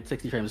is running at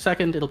 60 frames a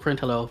second, it'll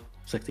print hello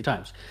 60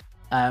 times.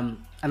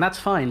 And that's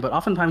fine, but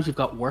oftentimes you've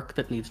got work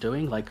that needs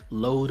doing, like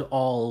load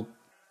all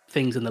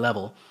things in the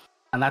level.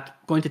 And that's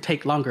going to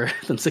take longer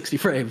than 60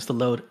 frames to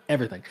load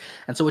everything.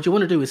 And so what you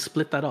want to do is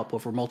split that up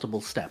over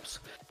multiple steps.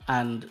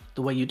 And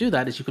the way you do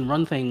that is you can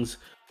run things.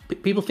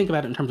 People think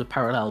about it in terms of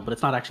parallel, but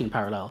it's not actually in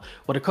parallel.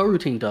 What a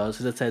coroutine does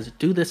is it says,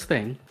 do this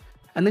thing,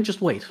 and then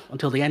just wait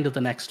until the end of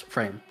the next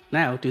frame.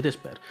 Now do this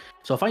bit.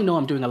 So if I know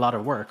I'm doing a lot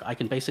of work, I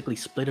can basically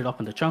split it up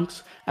into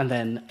chunks, and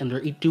then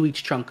do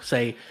each chunk,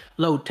 say,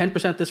 load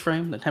 10% this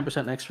frame, then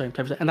 10% next frame,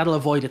 10%, and that'll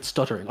avoid it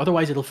stuttering.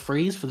 Otherwise, it'll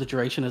freeze for the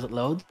duration as it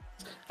loads,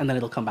 and then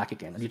it'll come back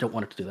again, and you don't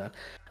want it to do that.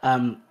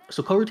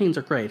 So coroutines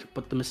are great,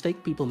 but the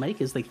mistake people make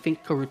is they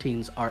think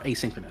coroutines are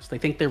asynchronous. They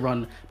think they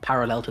run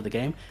parallel to the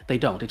game. They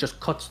don't. It just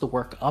cuts the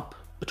work up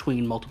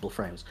between multiple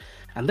frames.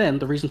 And then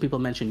the reason people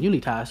mention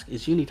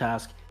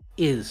UniTask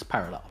is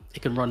parallel.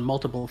 It can run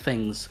multiple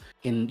things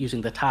in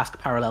using the task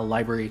parallel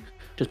library,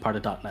 which is part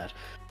of .NET.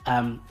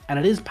 And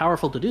it is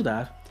powerful to do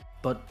that,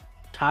 but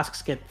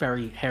tasks get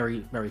very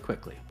hairy very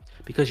quickly,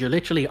 because you're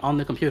literally on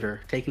the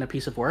computer taking a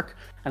piece of work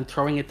and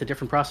throwing it to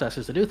different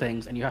processes to do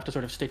things, and you have to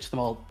sort of stitch them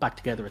all back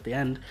together at the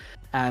end.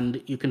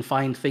 And you can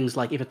find things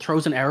like if it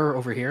throws an error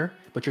over here,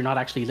 but you're not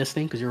actually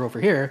listening because you're over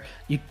here,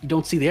 you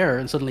don't see the error,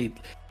 and suddenly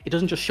it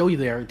doesn't just show you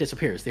the error, it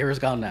disappears. The error is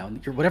gone now.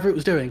 Whatever it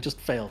was doing just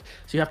failed.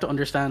 So you have to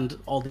understand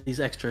all these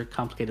extra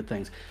complicated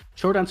things.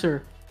 Short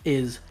answer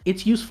is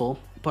it's useful,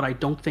 but I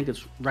don't think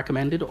it's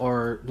recommended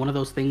or one of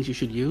those things you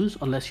should use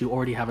unless you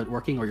already have it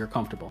working or you're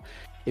comfortable.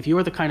 If you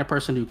are the kind of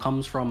person who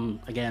comes from,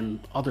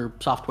 again, other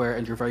software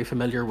and you're very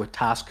familiar with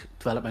task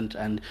development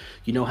and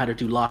you know how to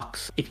do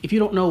locks, if you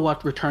don't know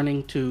what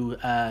returning to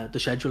the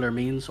scheduler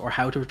means or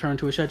how to return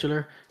to a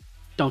scheduler,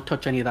 don't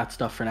touch any of that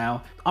stuff for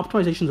now.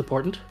 Optimization is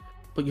important,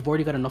 but you've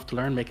already got enough to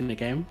learn making a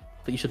game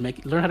that you should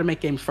learn how to make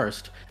games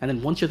first. And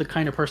then once you're the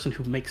kind of person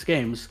who makes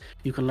games,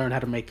 you can learn how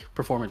to make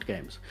performant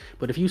games.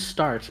 But if you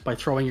start by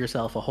throwing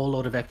yourself a whole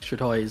load of extra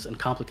toys and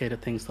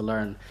complicated things to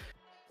learn,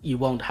 you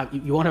won't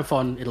have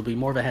fun, it'll be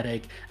more of a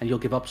headache, and you'll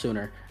give up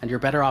sooner. And you're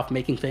better off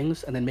making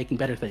things and then making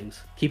better things,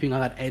 keeping on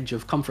that edge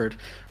of comfort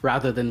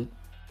rather than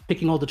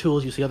picking all the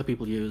tools you see other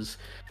people use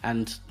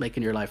and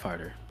making your life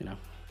harder, you know.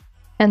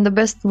 And the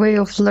best way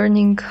of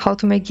learning how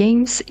to make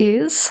games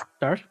is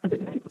start.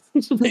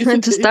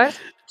 To start?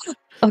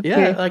 Okay.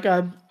 Yeah, like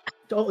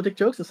the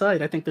jokes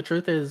aside, I think the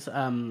truth is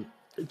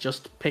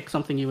just pick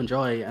something you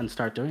enjoy and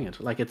start doing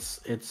it. Like it's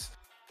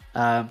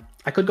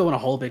I could go on a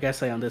whole big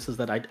essay on this, is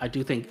that I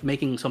do think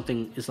making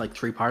something is like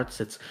three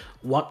parts. It's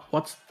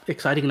what's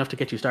exciting enough to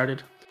get you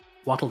started,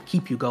 what'll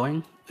keep you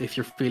going if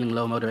you're feeling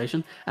low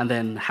motivation, and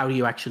then how do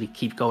you actually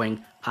keep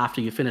going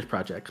after you finish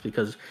projects,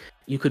 because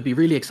you could be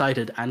really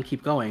excited and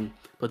keep going,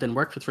 but then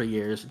work for 3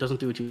 years, it doesn't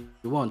do what you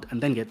want,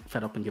 and then get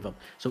fed up and give up.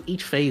 So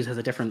each phase has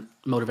a different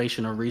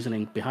motivation or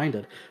reasoning behind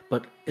it.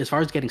 But as far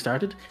as getting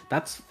started,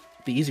 that's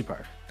the easy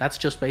part. That's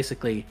just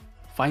basically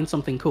find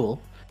something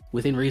cool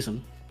within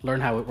reason,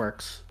 learn how it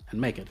works, and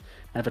make it.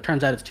 And if it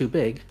turns out it's too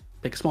big,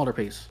 pick a smaller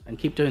piece and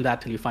keep doing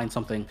that till you find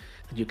something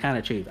that you can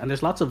achieve. And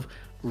there's lots of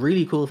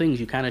really cool things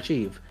you can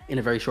achieve in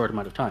a very short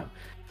amount of time.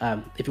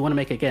 If you want to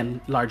make,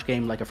 again, large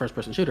game like a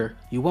first-person shooter,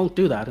 you won't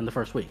do that in the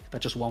first week. That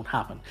just won't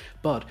happen.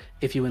 But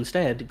if you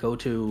instead go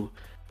to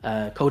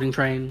Coding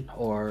Train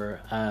or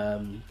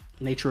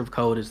Nature of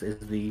Code is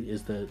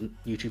the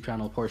YouTube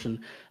channel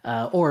portion,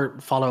 or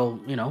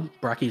follow, you know,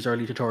 Bracky's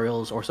early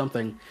tutorials or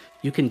something,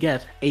 you can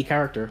get a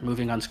character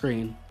moving on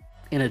screen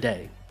in a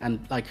day,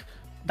 and like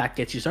that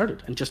gets you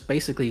started. And just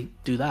basically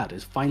do that,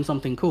 is find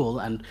something cool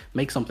and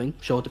make something,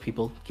 show it to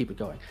people, keep it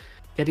going.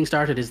 Getting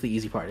started is the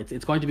easy part.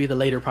 It's going to be the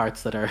later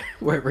parts that are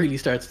where it really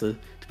starts to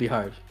be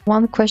hard.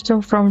 One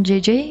question from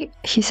JJ.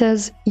 He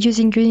says,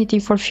 using Unity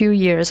for a few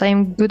years, I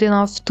am good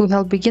enough to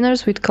help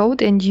beginners with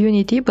code and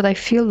Unity, but I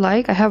feel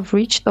like I have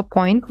reached a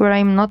point where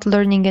I'm not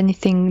learning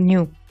anything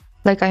new.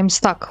 Like I'm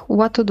stuck.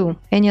 What to do?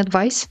 Any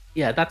advice?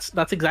 Yeah, that's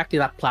exactly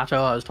that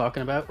plateau I was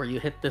talking about, where you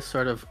hit this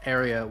sort of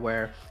area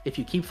where if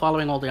you keep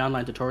following all the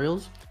online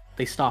tutorials,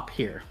 they stop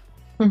here.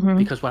 Mm-hmm.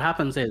 Because what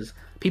happens is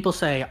people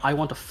say, I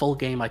want a full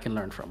game I can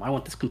learn from. I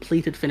want this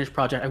completed, finished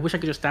project. I wish I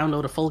could just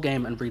download a full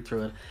game and read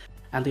through it.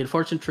 And the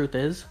unfortunate truth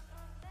is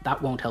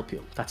that won't help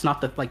you. That's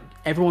not the, like,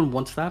 everyone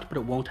wants that, but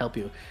it won't help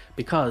you.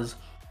 Because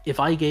if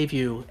I gave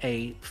you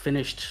a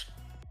finished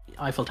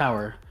Eiffel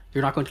Tower,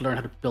 you're not going to learn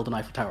how to build an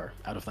Eiffel Tower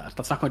out of that.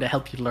 That's not going to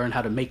help you learn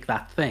how to make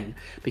that thing,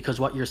 because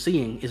what you're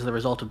seeing is the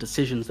result of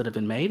decisions that have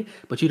been made,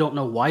 but you don't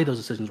know why those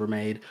decisions were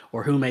made,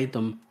 or who made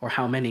them, or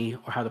how many,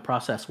 or how the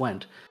process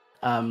went.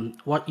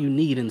 What you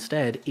need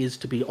instead is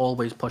to be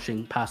always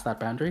pushing past that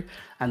boundary.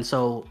 And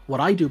so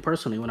what I do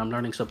personally when I'm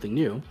learning something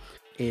new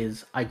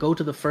is I go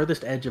to the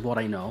furthest edge of what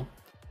I know,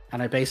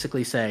 and I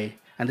basically say,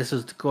 and this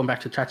is going back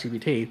to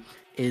ChatGPT,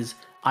 is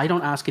I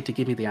don't ask it to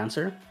give me the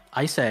answer.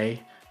 I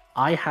say,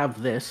 I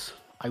have this,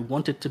 I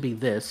want it to be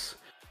this,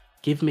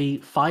 give me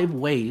 5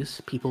 ways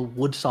people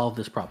would solve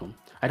this problem.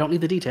 I don't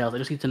need the details, I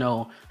just need to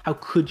know, how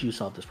could you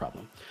solve this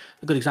problem?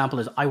 A good example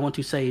is, I want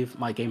to save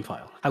my game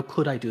file. How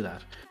could I do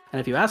that? And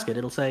if you ask it,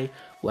 it'll say,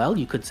 well,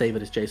 you could save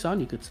it as JSON,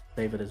 you could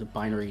save it as a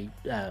binary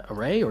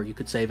array, or you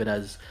could save it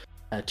as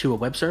to a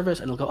web service,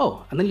 and it'll go,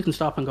 oh, and then you can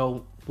stop and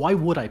go, why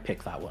would I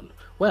pick that one?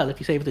 Well, if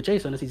you save it to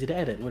JSON, it's easy to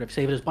edit. And if you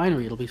save it as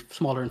binary, it'll be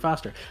smaller and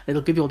faster.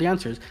 It'll give you all the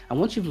answers. And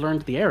once you've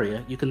learned the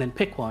area, you can then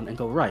pick one and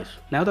go, right,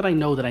 now that I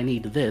know that I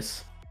need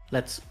this,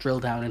 let's drill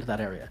down into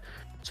that area.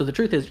 So the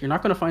truth is, you're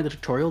not going to find a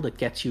tutorial that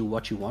gets you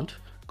what you want.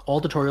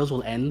 All tutorials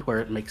will end where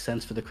it makes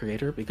sense for the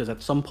creator, because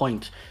at some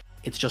point,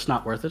 it's just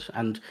not worth it.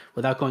 And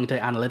without going to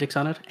analytics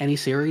on it, any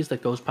series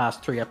that goes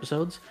past 3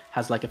 episodes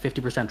has like a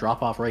 50%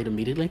 drop-off rate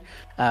immediately.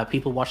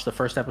 People watch the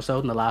first episode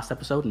and the last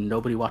episode, and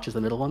nobody watches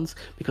the middle ones,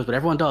 because what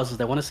everyone does is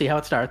they want to see how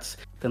it starts,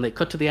 then they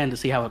cut to the end to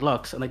see how it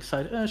looks, and they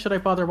decide, should I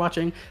bother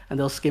watching? And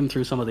they'll skim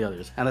through some of the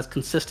others. And that's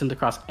consistent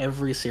across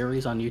every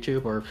series on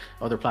YouTube or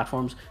other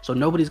platforms. So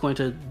nobody's going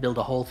to build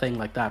a whole thing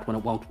like that when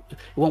it won't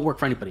work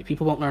for anybody.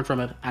 People won't learn from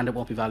it, and it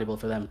won't be valuable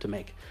for them to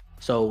make.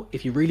 So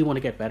if you really want to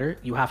get better,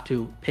 you have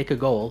to pick a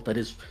goal that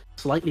is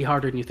slightly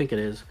harder than you think it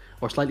is,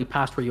 or slightly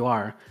past where you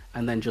are,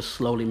 and then just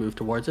slowly move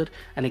towards it.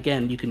 And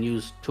again, you can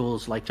use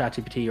tools like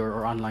ChatGPT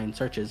or online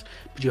searches,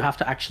 but you have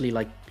to actually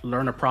like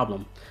learn a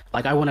problem.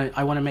 Like I want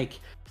to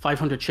make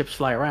 500 chips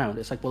fly around.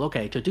 It's like, well,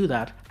 okay, to do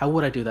that, how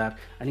would I do that?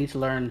 I need to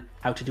learn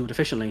how to do it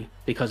efficiently,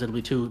 because it'll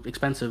be too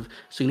expensive.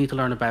 So you need to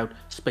learn about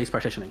space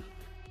partitioning.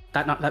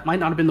 That might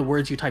not have been the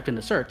words you typed in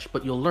the search,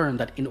 but you'll learn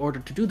that in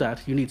order to do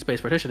that, you need space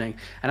partitioning.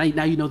 And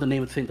now you know the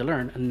name of the thing to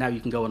learn, and now you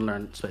can go and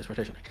learn space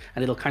partitioning.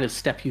 And it'll kind of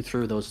step you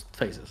through those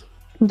phases.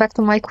 Back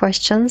to my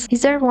questions.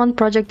 Is there one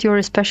project you're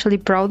especially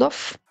proud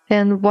of?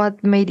 And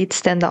what made it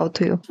stand out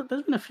to you? So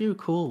there's been a few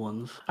cool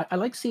ones. I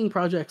like seeing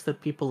projects that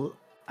people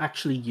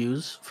actually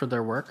use for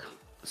their work.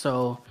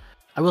 So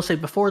I will say,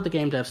 before the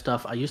game dev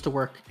stuff, I used to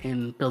work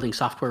in building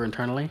software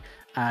internally,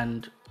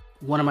 and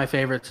one of my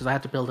favorites is I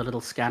had to build a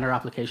little scanner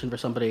application for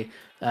somebody.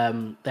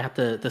 They had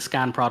to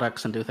scan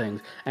products and do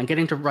things. And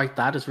getting to write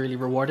that is really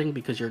rewarding,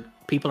 because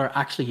people are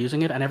actually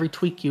using it. And every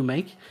tweak you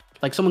make,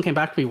 like someone came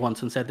back to me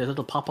once and said there's a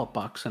little pop-up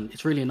box, and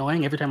it's really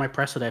annoying. Every time I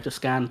press it, I have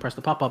to press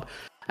the pop-up.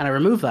 And I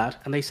remove that,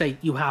 and they say,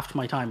 you halved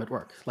my time at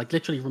work. Like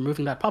literally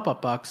removing that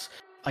pop-up box,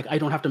 like I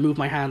don't have to move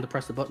my hand to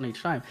press the button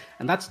each time.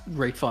 And that's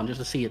great fun,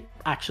 just to see it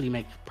actually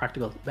make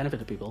practical benefit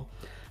to people.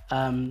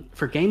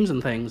 For games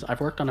and things,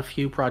 I've worked on a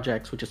few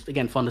projects, which is,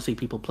 again, fun to see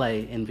people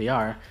play in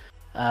VR.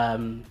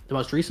 The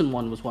most recent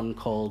one was one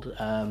called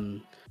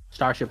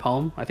Starship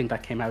Home. I think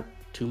that came out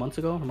a month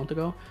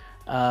ago,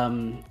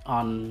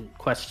 on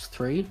Quest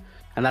 3.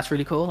 And that's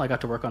really cool. I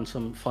got to work on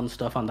some fun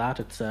stuff on that.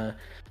 It's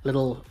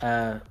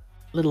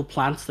little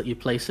plants that you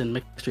place in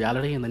mixed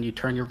reality, and then you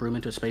turn your room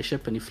into a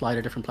spaceship, and you fly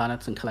to different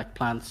planets and collect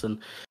plants. And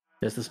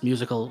there's this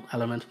musical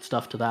element and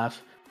stuff to that,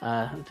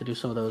 to do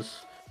some of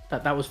those.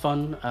 That was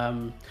fun.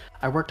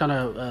 I worked on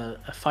a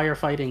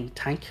firefighting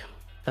tank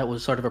that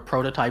was sort of a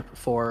prototype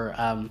for.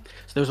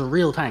 So there was a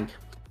real tank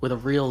with a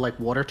real like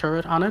water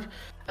turret on it,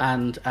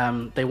 and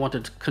they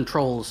wanted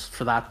controls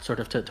for that sort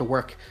of to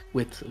work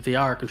with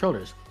VR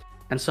controllers.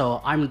 And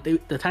so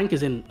the tank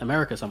is in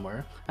America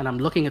somewhere, and I'm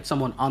looking at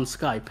someone on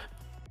Skype,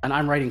 and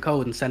I'm writing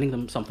code and sending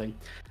them something.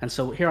 And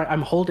so here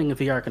I'm holding a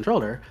VR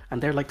controller, and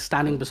they're like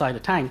standing beside a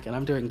tank, and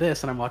I'm doing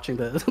this, and I'm watching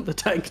the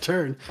tank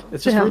turn.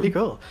 It's just really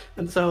cool.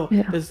 And so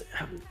there's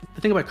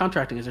the thing about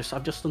contracting is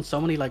I've just done so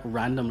many like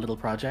random little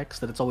projects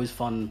that it's always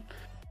fun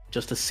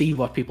just to see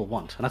what people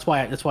want. And that's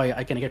why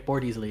I kind of get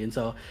bored easily. And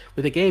so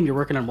with a game, you're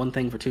working on one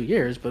thing for 2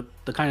 years, but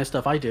the kind of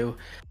stuff I do,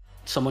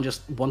 someone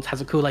just once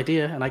has a cool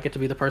idea, and I get to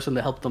be the person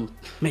to help them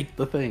make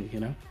the thing,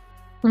 you know?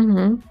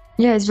 Mm-hmm.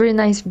 Yeah, it's very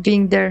nice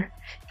being there,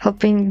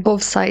 helping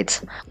both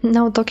sides.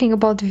 Now, talking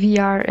about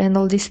VR and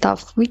all this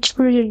stuff, which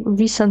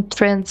recent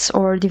trends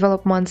or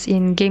developments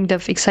in game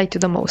dev excite you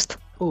the most?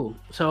 Oh,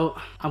 so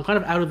I'm kind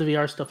of out of the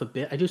VR stuff a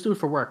bit. I just do it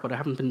for work, but I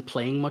haven't been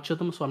playing much of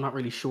them, so I'm not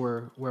really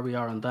sure where we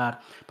are on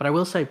that. But I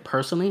will say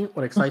personally,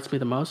 what excites me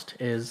the most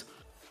is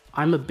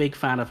I'm a big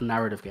fan of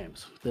narrative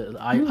games.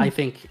 I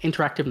think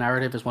interactive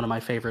narrative is one of my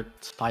favorite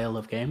style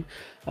of game.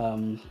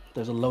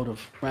 There's a load of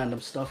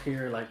random stuff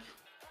here, like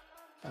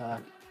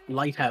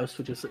Lighthouse,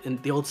 which is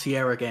in the old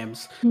Sierra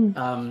games,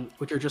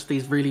 which are just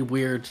these really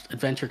weird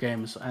adventure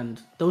games,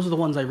 and those are the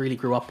ones I really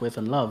grew up with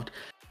and loved.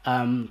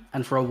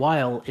 And for a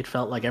while it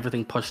felt like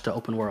everything pushed to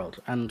open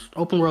world, and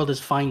open world is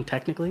fine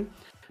technically,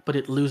 but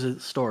it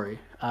loses story.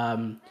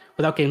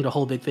 Without getting the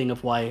whole big thing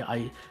of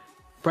why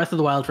Breath of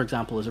the Wild, for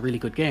example, is a really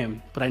good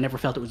game, but I never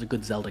felt it was a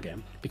good Zelda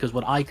game, because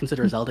what I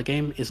consider a Zelda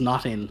game is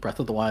not in Breath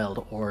of the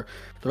Wild or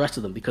the rest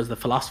of them, because the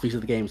philosophies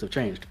of the games have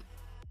changed.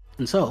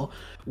 And so,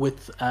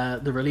 with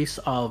the release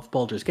of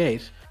Baldur's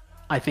Gate,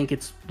 I think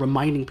it's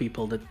reminding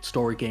people that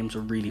story games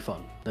are really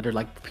fun, that are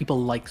like,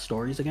 people like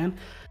stories again.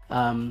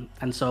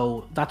 And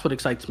so that's what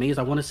excites me, is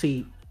I want to see,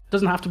 it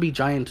doesn't have to be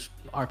giant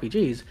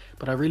RPGs,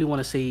 but I really want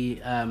to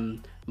see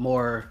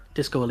more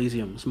Disco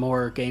Elysiums,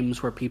 more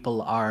games where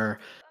people are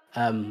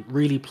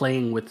really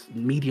playing with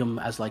medium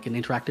as like an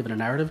interactive and a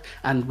narrative.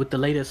 And with the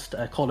latest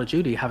Call of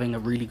Duty having a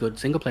really good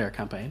single player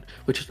campaign,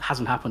 which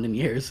hasn't happened in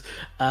years,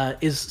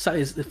 is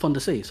fun to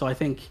see. So I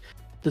think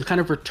the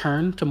kind of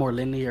return to more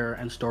linear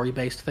and story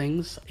based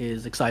things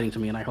is exciting to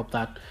me, and I hope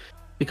that,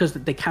 because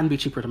they can be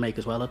cheaper to make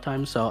as well at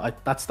times. So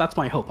that's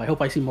my hope. I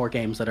hope I see more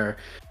games that are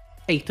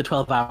 8 to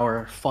 12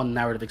 hour fun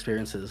narrative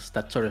experiences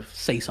that sort of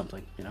say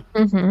something, you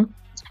know.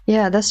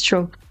 Yeah, that's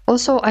true.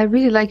 Also, I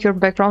really like your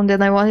background,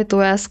 and I wanted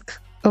to ask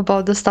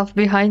about the stuff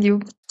behind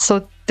you.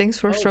 So thanks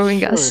for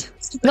showing us.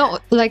 No,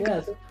 like,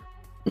 Yeah,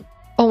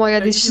 oh my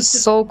god, this is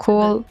so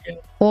cool.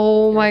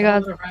 Oh my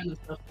god.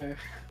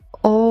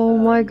 Oh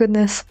my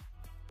goodness.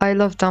 I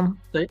love them.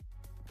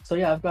 So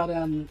yeah, I've got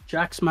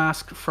Jack's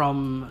mask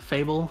from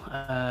Fable,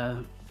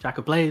 Jack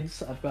of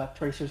Blades. I've got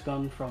Tracer's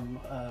gun from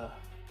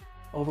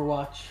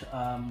Overwatch.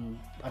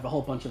 I have a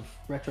whole bunch of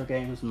retro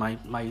games.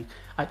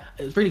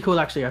 It's really cool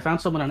actually. I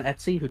found someone on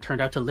Etsy who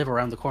turned out to live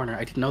around the corner.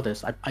 I didn't know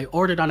this. I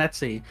ordered on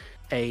Etsy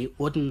a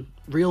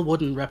real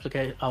wooden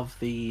replica of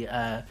the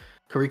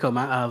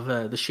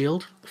the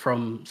shield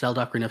from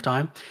Zelda Ocarina of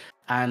Time,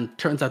 and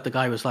turns out the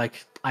guy was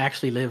like, "I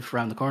actually live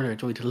around the corner.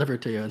 Do we deliver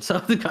it to you?" And so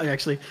the guy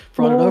actually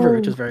brought it over,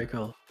 which is very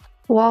cool.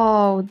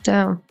 Wow,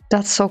 damn,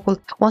 that's so cool.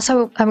 Once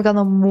I'm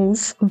gonna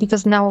move,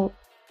 because now,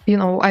 you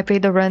know, I pay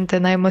the rent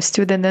and I'm a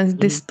student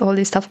and all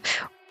this stuff.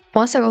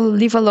 Once I will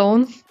live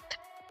alone,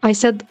 I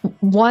said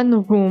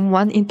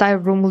one entire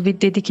room will be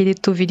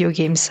dedicated to video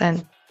games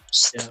and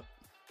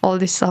all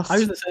this stuff. I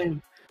was the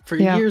same. For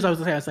years, I was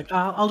the same. I was like,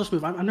 I'll just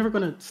move. I'm never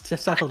going to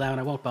settle down.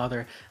 I won't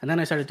bother. And then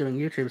I started doing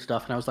YouTube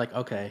stuff, and I was like,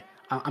 okay,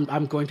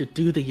 I'm going to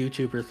do the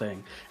YouTuber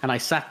thing. And I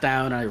sat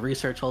down and I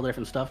researched all the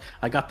different stuff.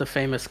 I got the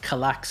famous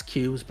Kallax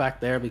cubes back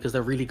there because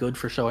they're really good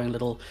for showing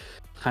little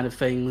kind of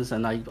things.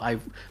 And I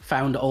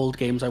found old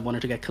games I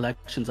wanted to get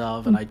collections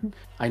of, and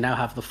I now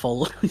have the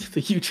full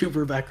the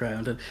YouTuber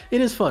background. And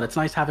it is fun. It's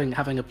nice having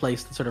a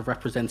place that sort of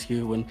represents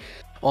you and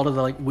all of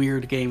the like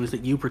weird games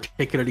that you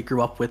particularly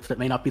grew up with that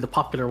may not be the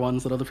popular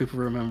ones that other people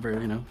remember,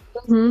 you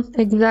know.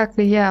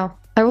 Exactly, yeah.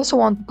 I also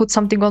want to put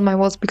something on my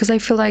walls because I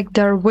feel like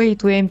they're way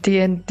too empty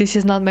and this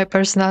is not my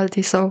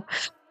personality. So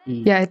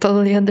yeah, I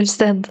totally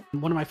understand.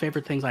 One of my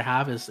favorite things I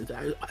have is,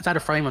 it's out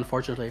of frame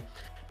unfortunately,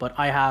 but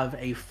I have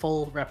a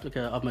full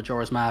replica of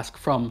Majora's Mask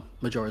from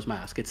Majora's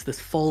Mask. It's this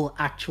full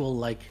actual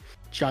like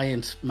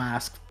giant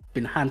mask,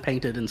 been hand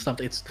painted and stuff.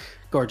 It's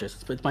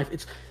gorgeous.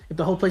 It's if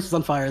the whole place is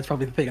on fire, it's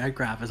probably the thing I'd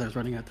grab as I was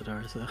running out the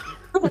door. So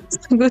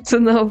good to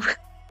know.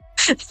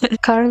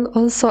 Carl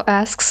also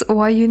asks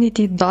why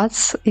Unity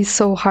Dots is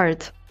so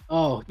hard.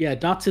 Oh yeah,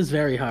 Dots is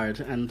very hard,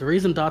 and the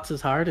reason Dots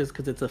is hard is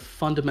because it's a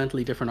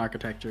fundamentally different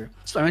architecture.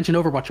 So I mentioned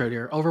Overwatch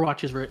earlier.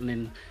 Overwatch is written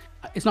in,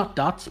 it's not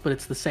Dots, but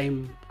it's the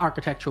same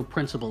architectural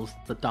principles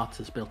that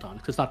Dots is built on.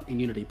 Because it's not in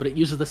Unity, but it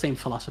uses the same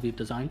philosophy of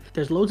design.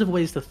 There's loads of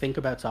ways to think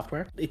about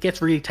software. It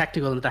gets really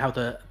technical into how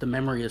the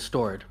memory is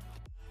stored.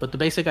 But the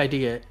basic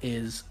idea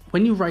is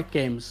when you write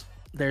games,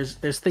 there's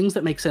things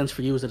that make sense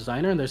for you as a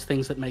designer, and there's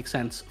things that make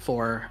sense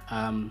for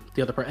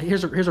the other person.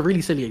 Here's a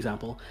really silly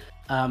example.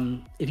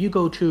 If you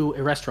go to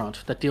a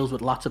restaurant that deals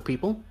with lots of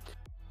people,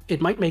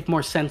 it might make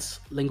more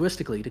sense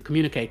linguistically to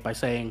communicate by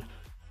saying,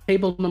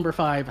 table number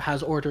 5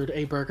 has ordered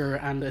a burger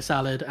and a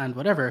salad and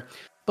whatever,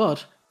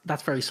 but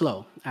that's very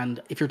slow. And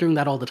if you're doing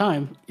that all the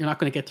time, you're not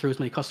going to get through as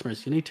many customers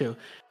as you need to.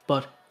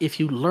 But if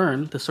you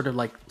learn the sort of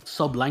like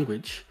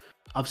sub-language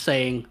of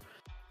saying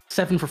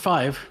 7 for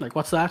 5, like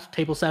what's that?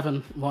 Table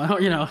 7, well,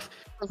 you know,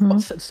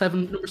 number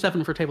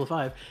 7 for table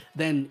 5,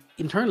 then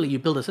internally you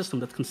build a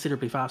system that's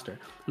considerably faster.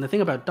 And the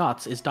thing about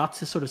Dots is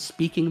sort of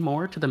speaking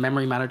more to the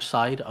memory managed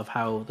side of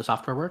how the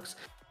software works.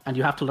 And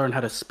you have to learn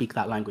how to speak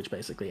that language,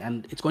 basically.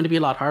 And it's going to be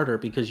a lot harder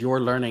because you're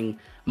learning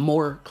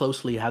more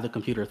closely how the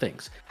computer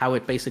thinks, how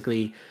it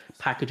basically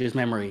packages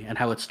memory and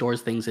how it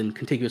stores things in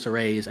contiguous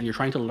arrays. And you're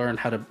trying to learn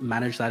how to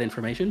manage that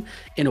information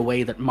in a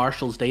way that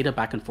marshals data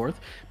back and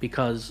forth,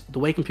 because the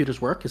way computers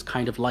work is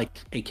kind of like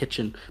a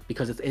kitchen,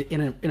 because it's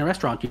in a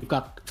restaurant, you've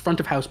got front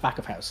of house, back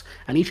of house,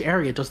 and each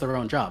area does their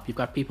own job. You've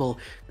got people,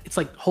 it's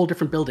like whole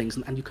different buildings,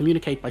 and you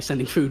communicate by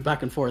sending food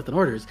back and forth and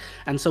orders.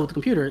 And so with the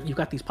computer, you've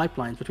got these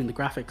pipelines between the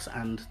graphics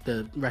and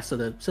the rest of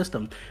the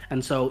system.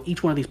 And so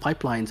each one of these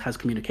pipelines has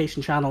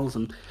communication channels,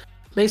 and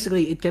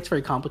basically it gets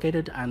very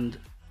complicated, and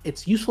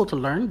it's useful to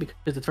learn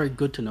because it's very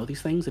good to know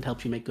these things. It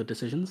helps you make good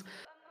decisions.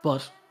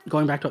 But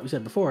going back to what we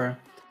said before,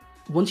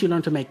 once you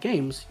learn to make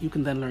games, you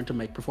can then learn to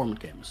make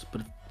performant games.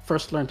 But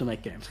first learn to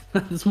make games.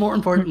 It's more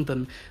important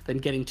than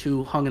getting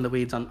too hung in the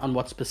weeds on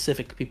what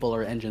specific people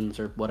or engines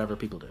or whatever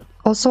people do.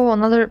 Also,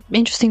 another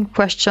interesting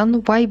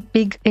question, why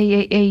big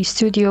AAA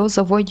studios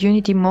avoid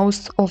Unity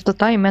most of the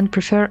time and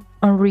prefer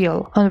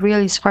Unreal? Unreal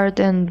is hard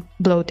and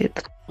bloated.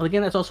 Well,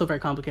 again, that's also very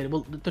complicated.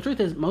 Well, the truth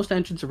is, most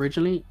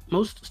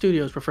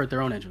studios preferred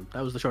their own engine.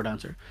 That was the short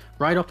answer.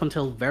 Right up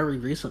until very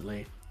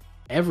recently,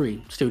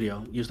 every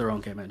studio used their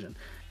own game engine.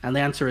 And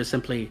the answer is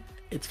simply,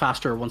 it's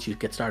faster once you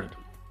get started.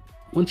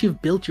 Once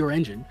you've built your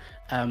engine,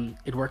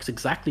 it works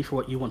exactly for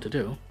what you want to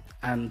do,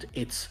 and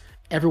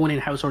everyone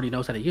in-house already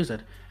knows how to use it,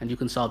 and you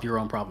can solve your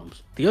own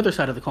problems. The other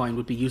side of the coin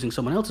would be using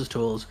someone else's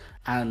tools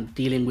and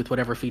dealing with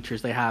whatever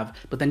features they have,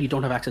 but then you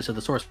don't have access to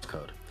the source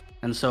code.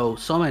 And so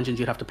some engines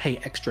you'd have to pay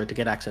extra to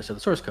get access to the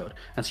source code.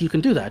 And so you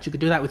can do that. You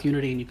could do that with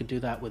Unity, and you could do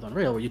that with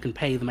Unreal, where you can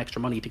pay them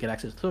extra money to get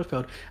access to the source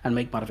code and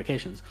make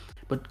modifications.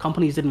 But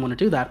companies didn't want to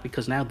do that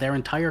because now their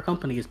entire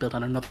company is built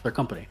on another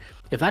company.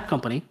 If that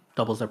company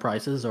doubles their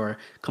prices or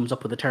comes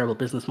up with a terrible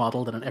business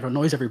model that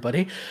annoys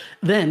everybody,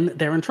 then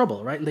they're in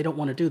trouble, right? And they don't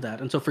want to do that.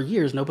 And so for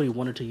years, nobody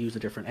wanted to use a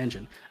different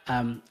engine.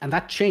 And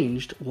that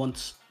changed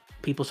once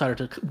people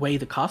started to weigh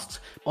the costs.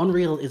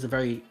 Unreal is a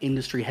very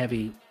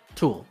industry-heavy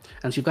tool.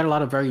 And so you've got a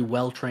lot of very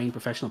well-trained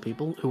professional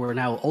people who are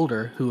now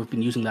older who have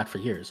been using that for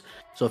years.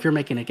 So if you're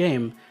making a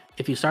game,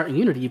 if you start in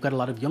Unity, you've got a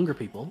lot of younger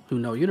people who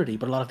know Unity,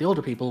 but a lot of the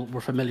older people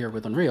were familiar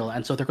with Unreal.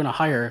 And so they're going to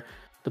hire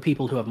the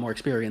people who have more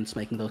experience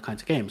making those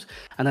kinds of games.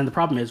 And then the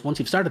problem is, once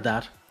you've started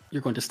that,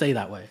 you're going to stay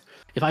that way.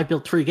 If I've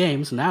built 3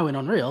 games now in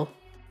Unreal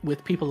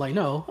with people I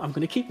know, I'm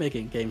going to keep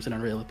making games in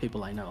Unreal with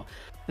people I know.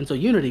 And so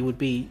Unity would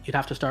be, you'd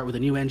have to start with a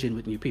new engine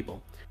with new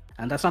people.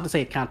 And that's not to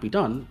say it can't be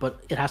done,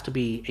 but it has to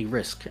be a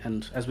risk.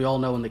 And as we all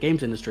know in the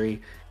games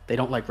industry, they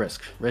don't like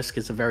risk. Risk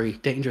is a very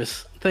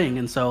dangerous thing.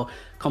 And so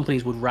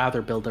companies would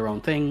rather build their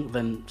own thing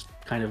than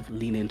kind of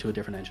lean into a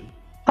different engine.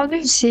 How do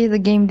you see the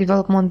game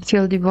development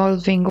field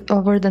evolving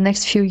over the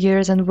next few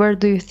years, and where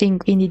do you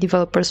think indie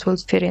developers will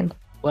fit in?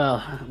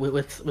 Well,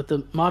 with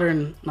the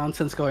modern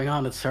nonsense going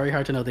on, it's very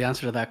hard to know the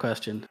answer to that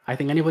question. I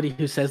think anybody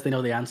who says they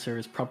know the answer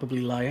is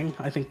probably lying.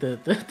 I think the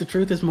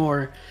truth is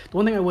more... The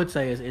one thing I would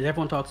say is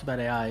everyone talks about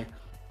AI,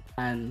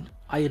 and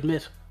I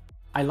admit,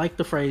 I like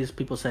the phrase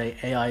people say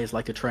AI is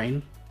like a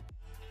train.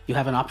 You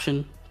have an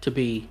option to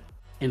be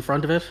in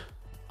front of it,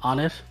 on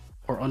it,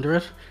 or under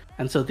it.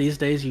 And so these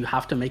days you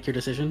have to make your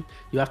decision.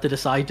 You have to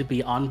decide to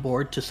be on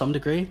board to some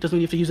degree. Doesn't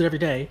mean you have to use it every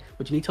day,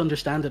 but you need to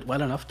understand it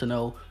well enough to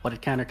know what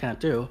it can or can't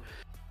do,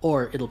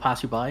 or it'll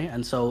pass you by.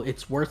 And so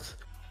it's worth,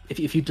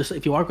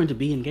 if you are going to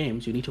be in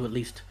games, you need to at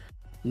least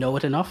know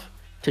it enough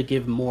to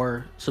give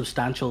more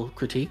substantial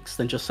critiques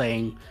than just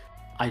saying,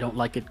 I don't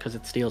like it because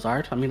it steals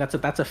art. I mean,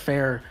 that's a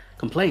fair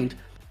complaint,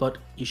 but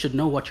you should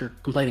know what you're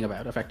complaining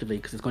about effectively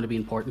because it's going to be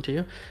important to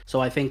you. So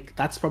I think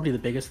that's probably the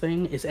biggest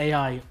thing, is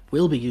AI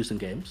will be used in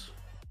games.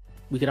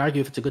 We could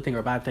argue if it's a good thing or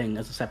a bad thing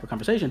as a separate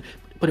conversation,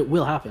 but it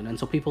will happen. And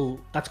so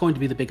that's going to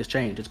be the biggest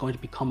change. It's going to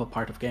become a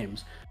part of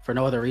games for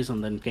no other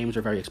reason than games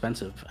are very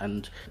expensive.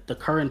 And the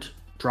current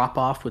drop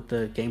off with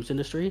the games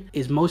industry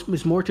is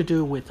more to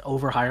do with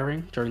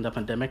overhiring during the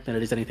pandemic than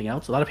it is anything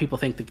else. A lot of people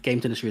think the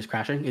games industry is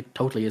crashing. It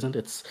totally isn't.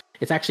 It's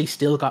actually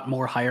still got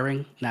more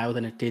hiring now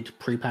than it did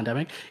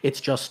pre-pandemic.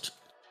 It's just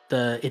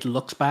it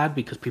looks bad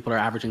because people are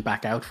averaging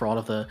back out for all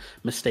of the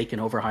mistaken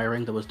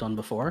overhiring that was done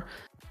before.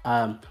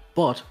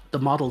 But the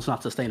model's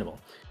not sustainable.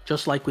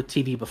 Just like with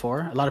TV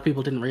before, a lot of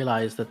people didn't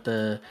realize that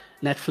the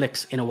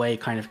Netflix in a way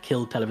kind of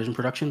killed television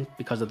production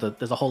because of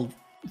there's a whole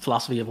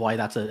philosophy of why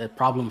that's a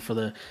problem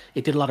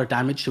it did a lot of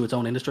damage to its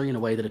own industry in a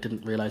way that it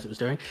didn't realize it was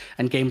doing.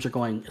 And games are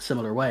going a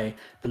similar way.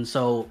 And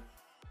so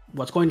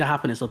what's going to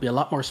happen is there'll be a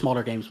lot more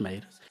smaller games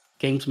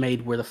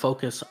made where the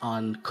focus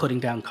on cutting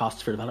down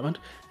costs for development,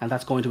 and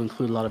that's going to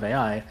include a lot of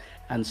AI.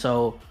 And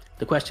so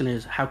the question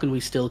is, how can we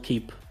still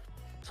keep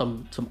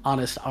some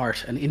honest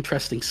art and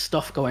interesting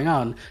stuff going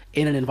on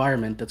in an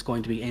environment that's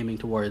going to be aiming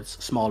towards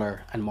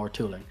smaller and more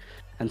tooling?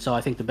 And so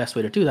I think the best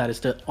way to do that is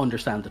to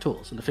understand the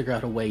tools and to figure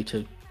out a way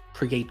to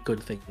create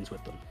good things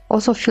with them.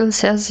 Also, Phil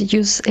says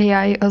use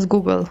AI as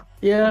Google.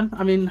 Yeah,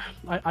 I mean,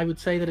 I would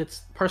say that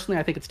personally,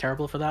 I think it's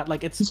terrible for that.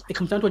 Like, it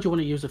comes down to what you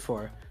want to use it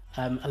for.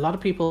 A lot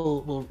of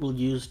people will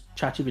use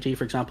ChatGPT,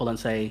 for example, and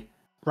say,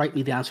 write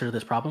me the answer to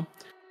this problem.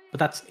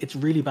 But it's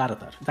really bad at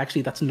that.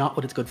 That's not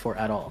what it's good for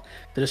at all.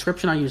 The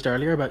description I used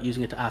earlier about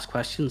using it to ask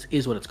questions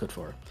is what it's good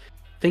for.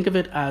 Think of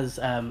it as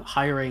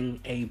hiring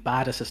a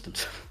bad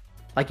assistant.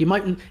 Like,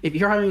 if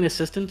you're hiring an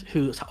assistant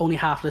who's only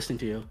half listening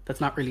to you,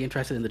 that's not really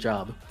interested in the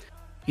job,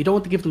 you don't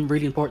want to give them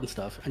really important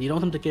stuff, and you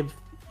don't want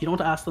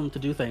to ask them to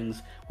do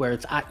things where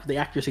the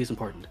accuracy is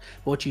important.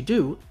 But what you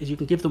do is you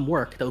can give them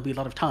work that will be a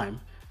lot of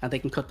time, and they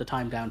can cut the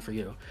time down for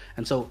you.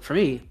 And so for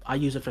me, I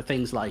use it for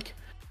things like,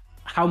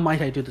 how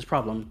might I do this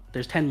problem?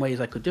 There's 10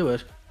 ways I could do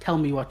it. Tell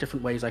me what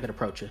different ways I could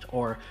approach it,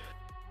 or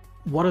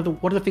what are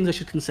the things I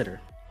should consider?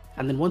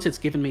 And then once it's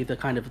given me the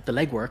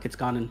legwork, it's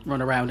gone and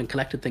run around and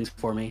collected things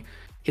for me.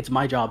 It's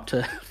my job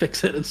to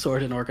fix it and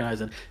sort it and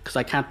organize it, because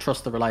I can't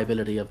trust the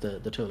reliability of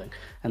the tooling.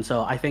 And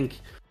so I think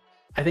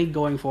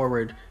going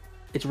forward,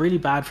 it's really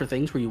bad for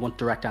things where you want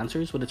direct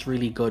answers, but it's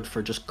really good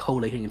for just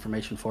collating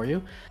information for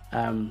you.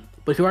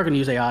 But if you are going to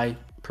use AI,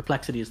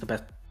 Perplexity is the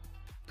best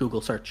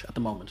Google search at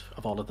the moment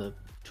of all of the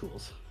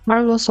tools.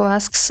 Marl also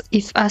asks,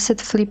 if asset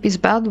flip is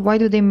bad, why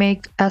do they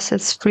make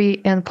assets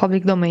free and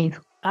public domain?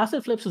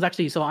 Asset flips is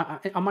actually, so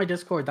on my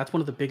Discord, that's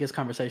one of the biggest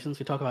conversations.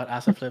 We talk about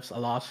asset flips a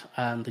lot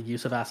and the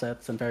use of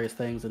assets and various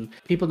things. And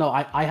people know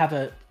I have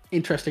an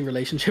interesting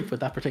relationship with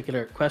that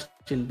particular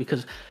question,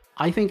 because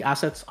I think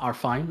assets are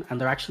fine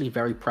and they're actually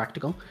very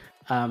practical,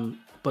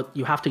 but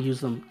you have to use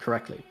them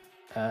correctly.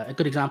 A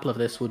good example of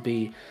this would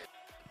be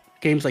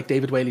games like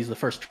David Whaley's The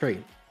First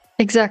Tree.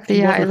 Exactly,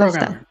 yeah, I love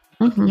that.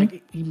 Mm-hmm.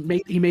 Like,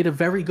 he made a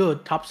very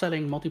good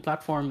top-selling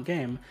multi-platform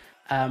game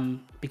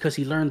because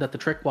he learned that the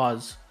trick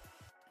was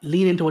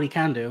lean into what he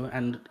can do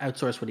and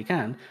outsource what he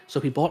can.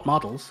 So he bought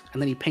models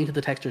and then he painted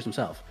the textures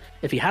himself.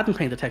 If he hadn't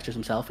painted the textures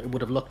himself, it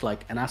would have looked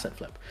like an asset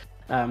flip.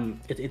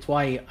 It's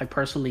why I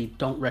personally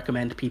don't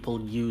recommend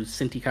people use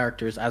Cinti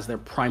characters as their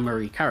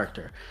primary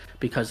character,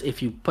 because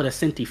if you put a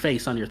Cinti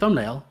face on your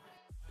thumbnail,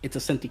 it's a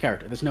Cinti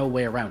character. There's no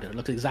way around it. It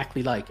looks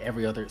exactly like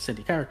every other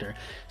Cinti character.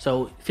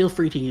 So feel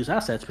free to use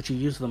assets, but you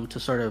use them to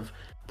sort of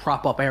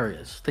prop up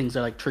areas, things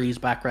like trees,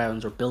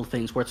 backgrounds, or build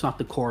things where it's not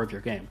the core of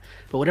your game.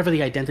 But whatever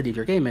the identity of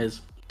your game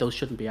is, those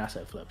shouldn't be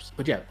asset flips.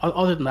 But yeah,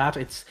 other than that,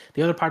 it's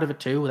the other part of it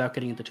too, without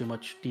getting into too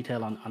much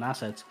detail on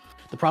assets.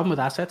 The problem with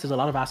assets is a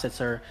lot of assets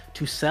are,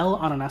 to sell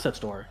on an asset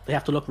store, they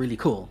have to look really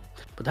cool.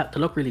 But to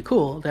look really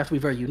cool, they have to be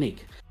very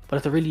unique. But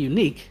if they're really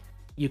unique,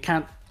 you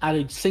can't add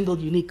a single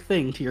unique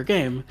thing to your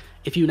game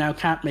if you now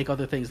can't make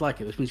other things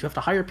like it, which means you have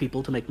to hire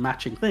people to make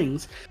matching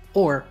things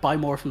or buy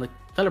more from the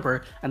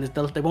developer, and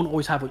they won't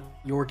always have what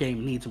your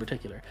game needs in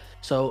particular.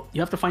 So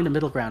you have to find a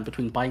middle ground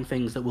between buying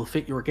things that will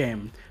fit your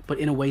game, but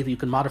in a way that you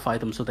can modify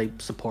them so they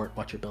support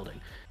what you're building.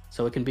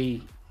 So it can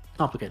be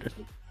complicated.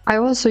 I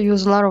also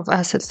use a lot of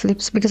asset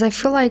flips because I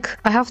feel like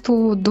I have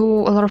to do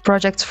a lot of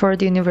projects for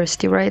the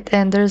university, right?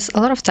 And there's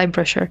a lot of time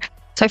pressure.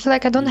 So I feel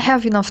like I don't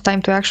have enough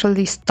time to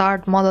actually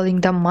start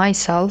modeling them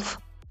myself,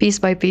 piece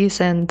by piece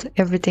and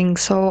everything.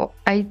 So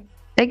I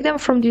take them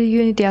from the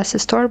Unity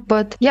asset store.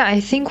 But yeah,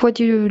 I think what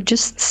you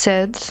just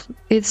said,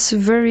 it's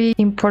very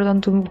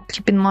important to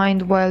keep in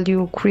mind while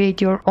you create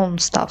your own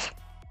stuff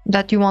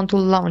that you want to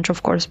launch,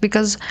 of course,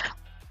 because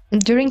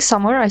during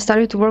summer I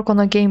started to work on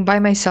a game by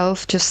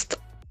myself, just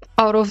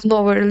out of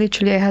nowhere.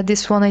 Literally, I had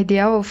this one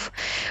idea of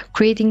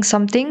creating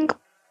something,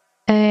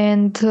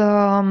 and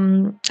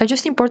I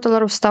just import a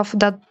lot of stuff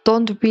that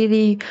don't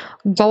really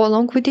go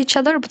along with each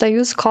other, but I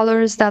use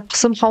colors that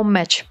somehow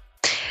match.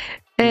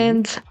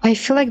 And I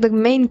feel like the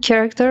main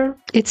character,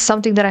 it's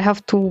something that I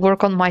have to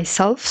work on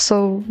myself,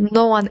 so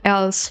no one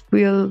else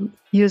will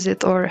use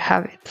it or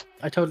have it.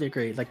 I totally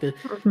agree. Like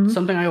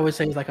something I always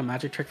say is like a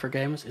magic trick for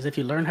games is if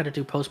you learn how to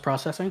do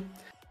post-processing,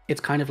 it's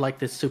kind of like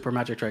this super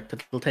magic trick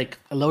that will take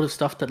a load of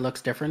stuff that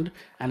looks different,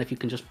 and if you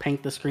can just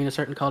paint the screen a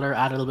certain color,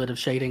 add a little bit of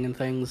shading and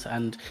things,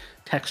 and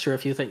texture a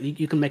few things,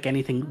 you can make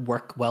anything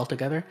work well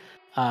together.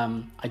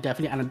 I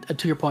definitely, and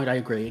to your point, I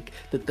agree.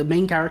 The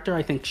main character,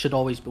 I think, should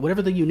always be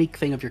whatever the unique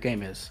thing of your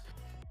game is,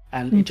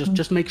 and it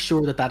just make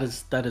sure that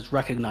is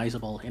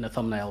recognizable in a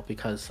thumbnail,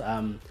 because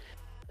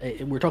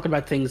we're talking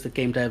about things that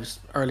game devs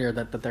earlier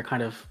that they're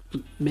kind of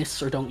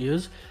miss or don't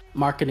use.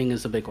 Marketing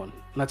is a big one.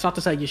 And that's not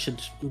to say you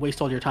should waste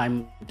all your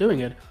time doing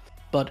it,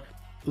 but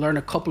learn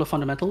a couple of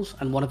fundamentals,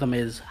 and one of them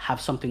is have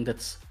something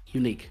that's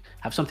unique.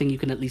 Have something you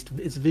can at least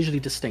is visually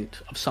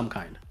distinct of some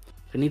kind.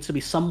 There needs to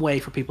be some way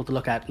for people to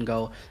look at and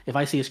go, if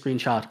I see a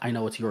screenshot, I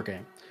know it's your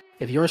game.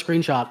 If your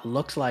screenshot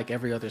looks like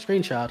every other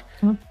screenshot,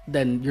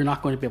 then you're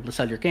not going to be able to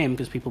sell your game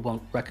because people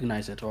won't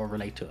recognize it or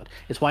relate to it.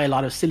 It's why a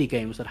lot of silly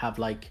games that have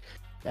like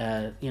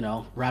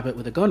rabbit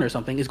with a gun or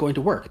something is going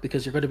to work,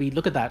 because you're going to be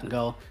look at that and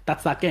go,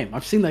 that's that game.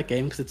 I've seen that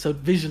game because it's so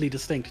visually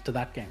distinct to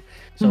that game.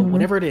 So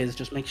whatever it is,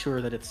 just make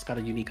sure that it's got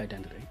a unique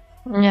identity.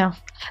 Yeah,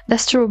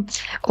 that's true.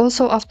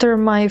 Also, after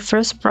my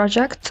first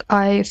project,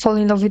 I fell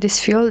in love with this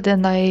field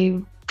and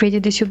I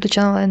created this YouTube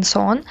channel and so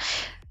on.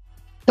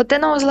 But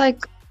then I was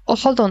like, oh,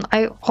 hold on,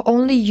 I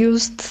only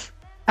used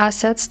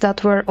assets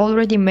that were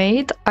already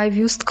made. I've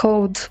used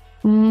code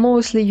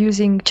mostly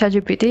using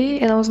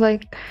ChatGPT, and I was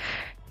like,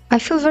 I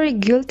feel very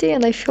guilty,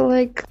 and I feel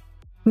like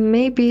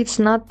maybe it's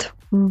not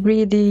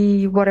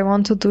really what I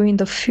want to do in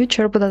the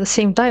future, but at the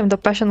same time, the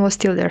passion was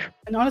still there.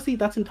 And honestly,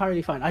 that's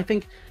entirely fine. I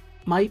think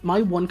my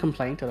one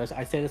complaint, and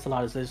I say this a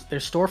lot, is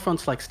there's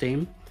storefronts like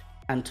Steam,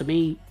 and to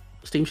me,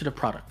 Steam should have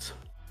products.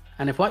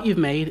 And if what you've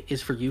made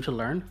is for you to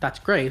learn, that's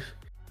great.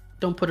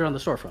 Don't put it on the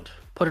storefront.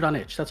 Put it on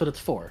itch. That's what it's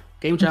for.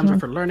 Game jams are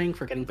for learning,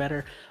 for getting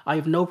better. I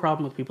have no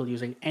problem with people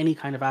using any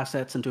kind of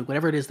assets and doing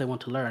whatever it is they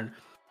want to learn.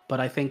 But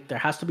I think there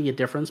has to be a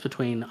difference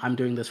between I'm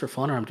doing this for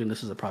fun or I'm doing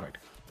this as a product.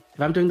 If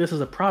I'm doing this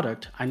as a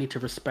product, I need to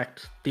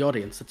respect the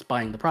audience that's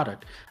buying the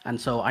product. And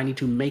so I need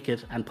to make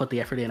it and put the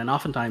effort in, and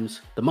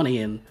oftentimes the money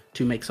in,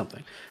 to make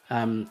something.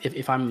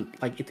 If I'm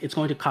like, it's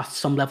going to cost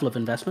some level of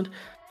investment.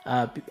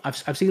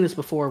 I've seen this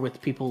before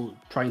with people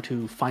trying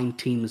to find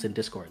teams in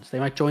Discords. They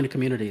might join a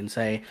community and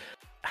say,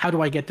 how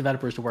do I get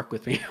developers to work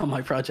with me on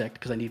my project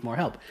because I need more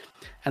help?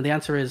 And the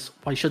answer is,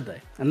 why should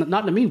they? And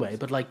not in a mean way,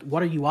 but like,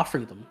 what are you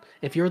offering them?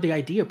 If you're the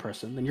idea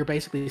person, then you're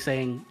basically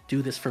saying,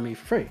 do this for me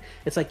for free.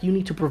 It's like you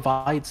need to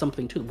provide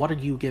something to them. What are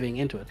you giving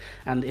into it?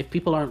 And if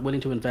people aren't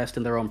willing to invest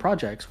in their own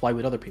projects, why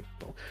would other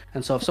people?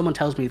 And so if someone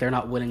tells me they're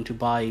not willing to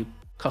buy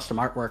custom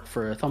artwork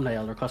for a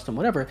thumbnail or custom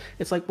whatever,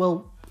 it's like,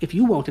 well, if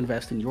you won't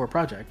invest in your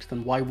project,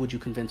 then why would you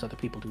convince other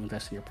people to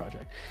invest in your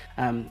project?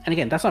 And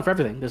again, that's not for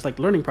everything. There's like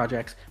learning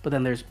projects, but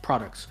then there's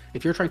products.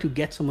 If you're trying to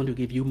get someone to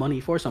give you money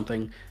for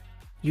something,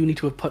 you need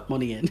to have put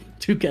money in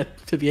to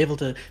be able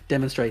to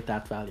demonstrate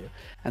that value.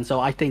 And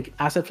so I think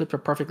asset flips are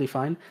perfectly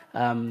fine.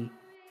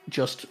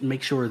 Just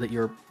make sure that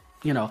you're,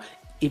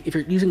 if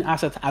you're using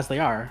assets as they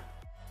are,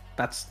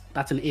 that's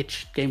an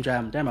itch game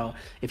jam demo.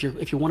 If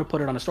you want to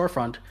put it on a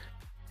storefront,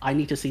 I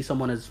need to see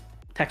someone has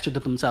textured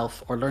it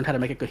themselves or learned how to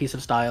make a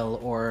cohesive style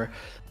or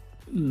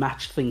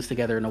matched things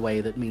together in a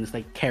way that means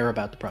they care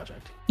about the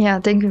project. Yeah,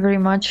 thank you very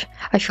much.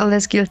 I feel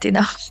less guilty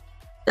now.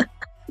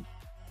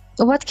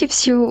 What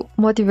keeps you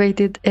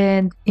motivated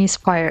and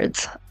inspired?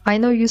 I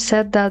know you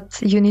said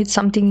that you need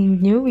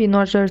something new in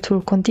order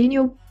to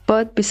continue,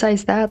 but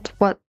besides that,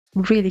 what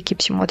really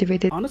keeps you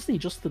motivated? Honestly,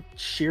 just the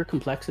sheer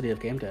complexity of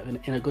game dev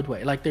in a good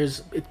way. Like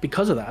it's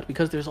because of that,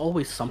 because there's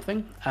always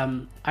something.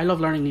 I love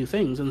learning new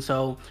things, and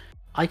so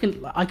I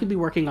could be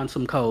working on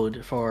some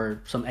code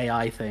for some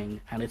AI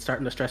thing, and it's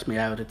starting to stress me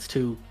out. It's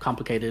too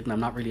complicated, and I'm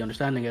not really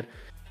understanding it.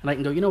 And I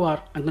can go, you know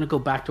what? I'm going to go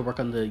back to work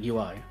on the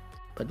UI.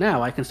 But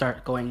now I can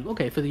start going,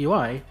 okay, for the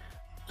UI,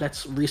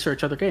 let's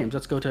research other games.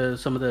 Let's go to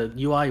some of the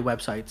UI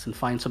websites and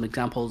find some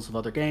examples of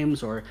other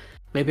games, or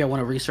maybe I want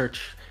to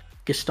research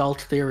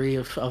Gestalt theory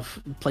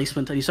of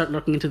placement, and you start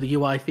looking into the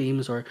UI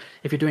themes, or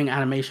if you're doing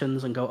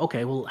animations and go,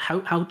 okay, well,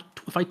 how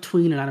if I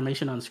tween an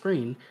animation on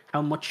screen,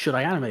 how much should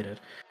I animate it?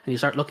 And you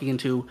start looking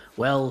into,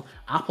 well,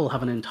 Apple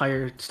have an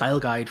entire style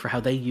guide for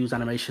how they use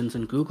animations,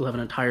 and Google have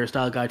an entire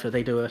style guide for how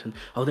they do it, and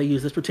oh, they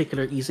use this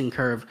particular easing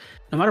curve.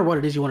 No matter what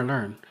it is you want to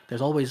learn,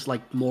 there's always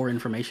like more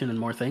information and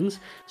more things.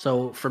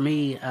 So for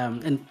me,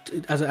 and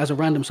as a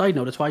random side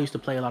note, it's why I used to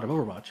play a lot of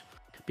Overwatch.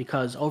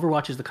 Because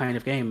Overwatch is the kind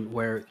of game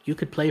where you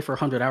could play for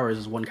 100 hours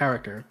as one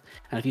character,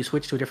 and if you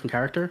switch to a different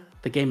character,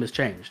 the game has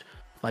changed.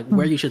 Like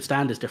where you should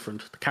stand is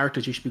different. The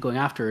characters you should be going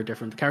after are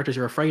different. The characters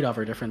you're afraid of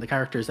are different. The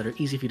characters that are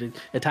easy for you to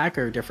attack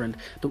are different.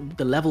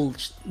 The level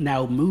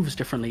now moves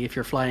differently if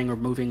you're flying or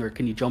moving, or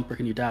can you jump or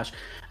can you dash.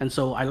 And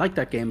so I liked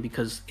that game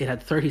because it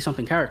had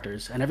 30-something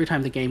characters, and every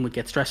time the game would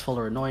get stressful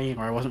or annoying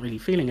or I wasn't really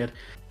feeling it,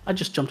 I'd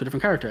just jump to a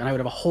different character and I would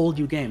have a whole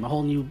new game, a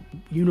whole new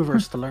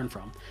universe to learn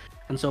from.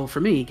 And so for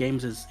me,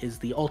 games is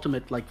the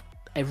ultimate, like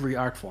every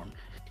art form.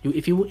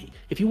 If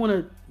you want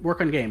to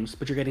work on games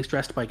but you're getting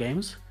stressed by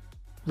games,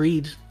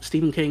 read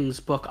Stephen King's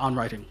book on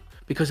writing,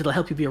 because it'll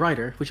help you be a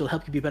writer, which will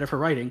help you be better for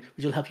writing,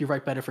 which will help you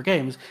write better for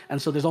games.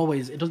 And so there's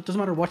always, it doesn't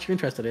matter what you're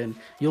interested in,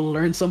 you'll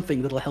learn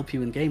something that'll help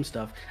you in game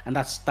stuff. And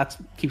that's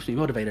keeps me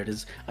motivated,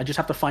 is I just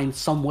have to find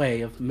some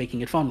way of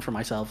making it fun for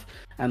myself.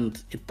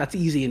 And that's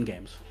easy in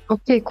games.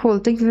 Okay, cool.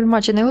 Thank you very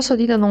much. And I also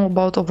didn't know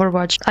about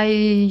Overwatch. I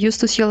used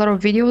to see a lot of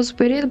videos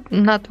with it,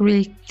 not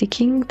really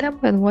clicking them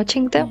and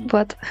watching them,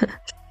 but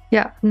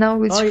yeah,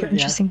 now it's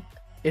interesting.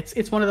 Yeah.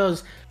 It's one of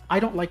those, I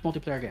don't like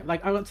multiplayer games.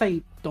 Like, I would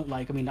say don't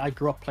like, I mean, I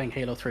grew up playing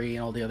Halo 3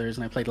 and all the others,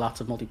 and I played lots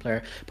of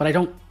multiplayer, but I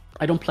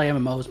don't play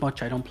MMOs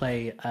much. I don't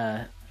play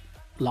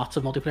lots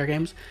of multiplayer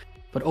games,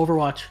 but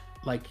Overwatch,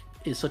 like,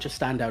 is such a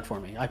standout for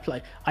me.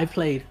 I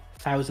played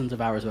thousands of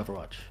hours of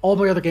Overwatch. All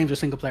my other games are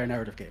single player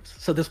narrative games.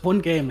 So this one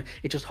game,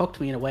 it just hooked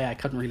me in a way I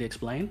couldn't really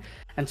explain.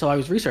 And so I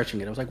was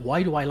researching it. I was like,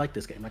 why do I like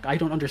this game? Like, I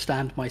don't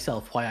understand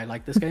myself why I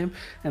like this game.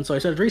 And so I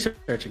started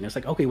researching. It's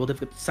like, okay, well, they've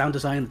got sound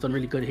design that's done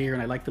really good here,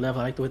 and I like the level,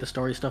 I like the way the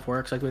story stuff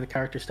works, I like the way the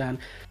characters stand.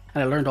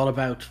 And I learned all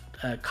about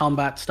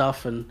combat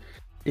stuff, and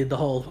did the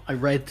whole, I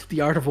read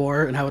The Art of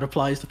War and how it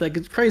applies to things.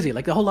 It's crazy.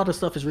 Like, the whole lot of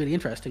stuff is really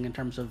interesting in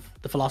terms of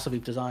the philosophy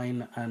of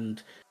design,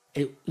 and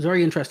it's a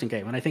very interesting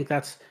game. And I think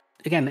that's,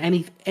 again,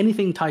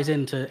 anything ties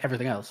into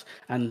everything else.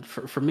 And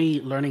for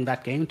me, learning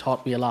that game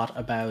taught me a lot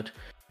about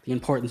the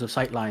importance of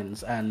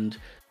sightlines and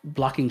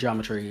blocking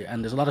geometry.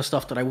 And there's a lot of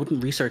stuff that I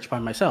wouldn't research by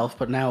myself,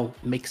 but now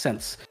makes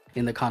sense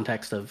in the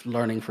context of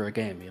learning for a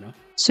game, you know?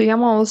 So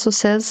Yama also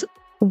says,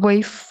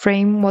 wave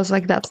frame was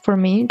like that for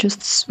me.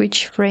 Just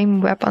switch frame,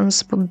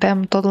 weapons,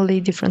 bam,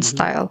 totally different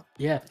style.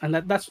 Yeah, and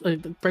that's the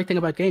great thing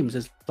about games,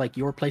 is like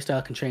your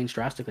playstyle can change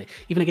drastically.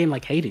 Even a game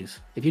like Hades,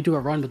 if you do a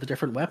run with a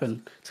different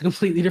weapon, it's a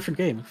completely different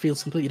game. It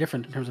feels completely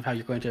different in terms of how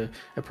you're going to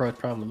approach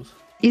problems.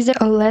 Is there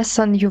a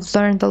lesson you've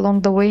learned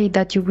along the way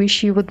that you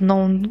wish you would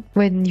known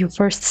when you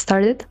first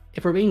started?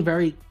 If we're being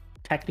very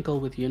technical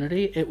with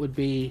Unity, it would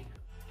be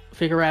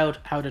figure out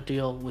how to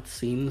deal with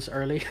scenes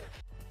early.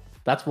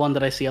 That's one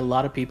that I see a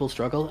lot of people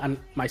struggle, and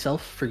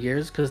myself for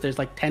years, because there's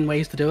like 10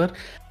 ways to do it.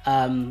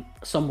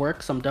 Some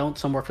work, some don't.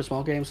 Some work for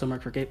small games, some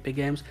work for big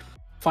games.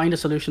 Find a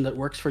solution that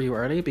works for you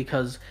early,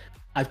 because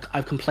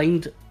I've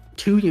complained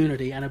to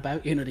Unity and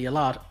about Unity a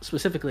lot,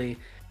 specifically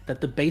that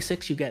the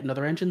basics you get in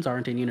other engines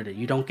aren't in Unity.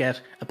 You don't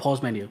get a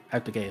pause menu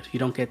out the gate. You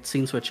don't get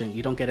scene switching.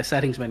 You don't get a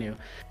settings menu.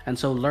 And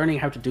so learning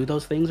how to do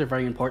those things are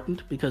very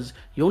important, because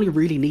you only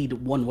really need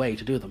one way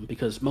to do them,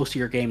 because most of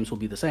your games will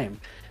be the same.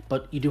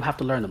 But you do have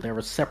to learn them. They're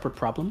a separate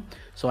problem.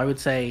 So I would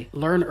say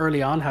learn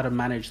early on how to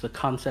manage the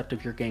concept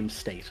of your game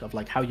state, of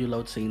like how you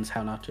load scenes,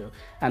 how not to.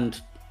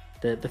 And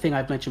the thing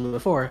I've mentioned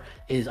before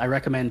is I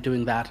recommend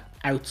doing that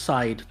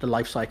outside the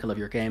life cycle of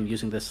your game,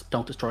 using this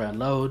don't destroy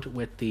unload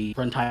with the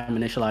runtime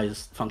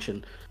initialize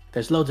function.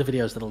 There's loads of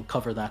videos that'll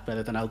cover that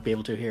better than I'll be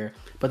able to here,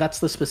 but that's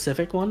the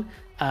specific one.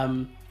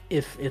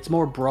 If it's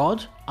more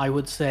broad, I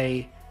would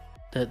say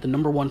that the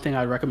number one thing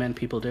I recommend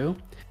people do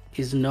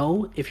is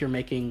know if you're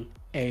making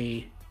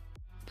a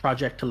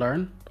project to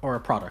learn or a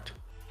product.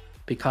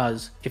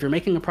 Because if you're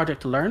making a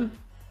project to learn,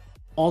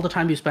 all the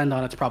time you spend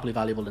on it's probably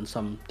valuable in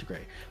some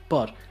degree.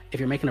 But if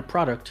you're making a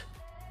product,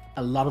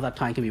 a lot of that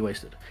time can be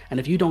wasted. And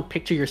if you don't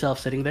picture yourself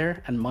sitting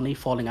there and money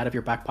falling out of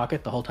your back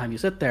pocket the whole time you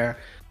sit there,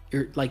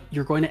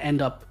 you're going to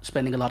end up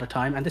spending a lot of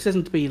time. And this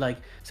isn't to be like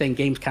saying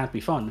games can't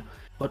be fun,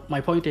 but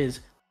my point is,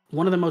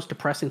 one of the most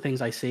depressing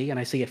things I see, and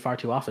I see it far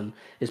too often,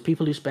 is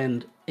people who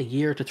spend a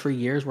year to 3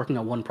 years working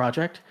on one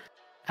project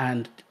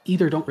and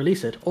either don't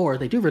release it or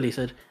they do release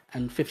it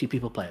and 50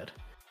 people play it.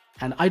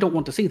 And I don't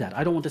want to see that.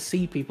 I don't want to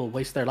see people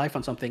waste their life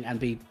on something and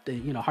be,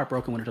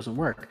 heartbroken when it doesn't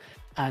work.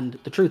 And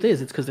the truth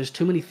is, it's because there's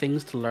too many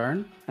things to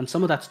learn, and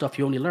some of that stuff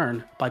you only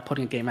learn by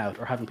putting a game out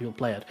or having people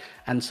play it.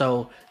 And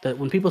so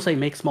when people say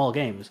make small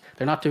games,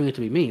 they're not doing it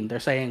to be mean. They're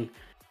saying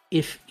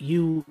if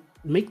you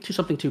make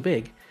something too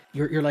big,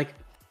 you're like,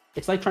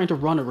 it's like trying to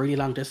run a really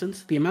long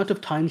distance. The amount of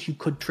times you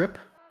could trip,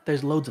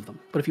 there's loads of them.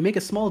 But if you make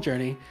a small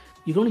journey,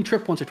 you can only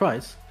trip once or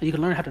twice, and you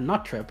can learn how to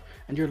not trip,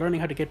 and you're learning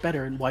how to get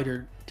better in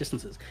wider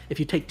distances. If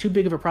you take too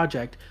big of a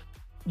project,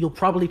 you'll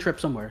probably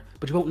trip somewhere,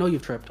 but you won't know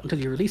you've tripped until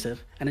you release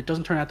it, and it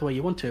doesn't turn out the way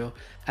you want to,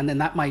 and then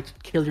that might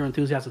kill your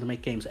enthusiasm to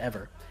make games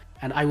ever.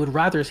 And I would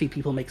rather see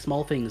people make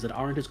small things that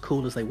aren't as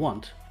cool as they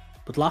want,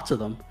 but lots of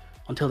them,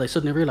 until they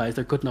suddenly realize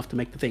they're good enough to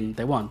make the thing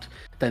they want,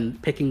 than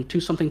picking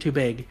something too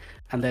big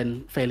and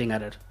then failing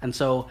at it. And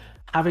so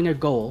having a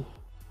goal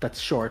that's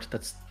short,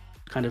 that's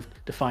kind of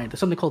defined, there's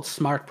something called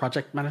smart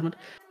project management.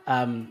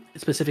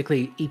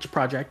 Specifically, each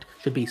project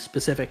should be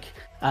specific,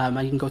 and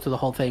you can go through the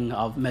whole thing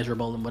of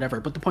measurable and whatever.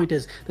 But the point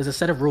is, there's a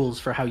set of rules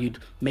for how you'd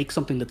make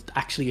something that's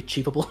actually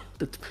achievable,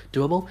 that's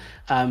doable,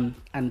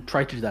 and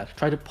try to do that.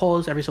 Try to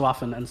pause every so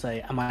often and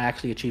say, am I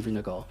actually achieving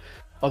a goal?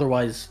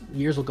 Otherwise,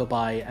 years will go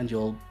by and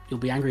you'll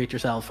be angry at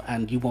yourself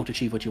and you won't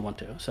achieve what you want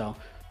to. So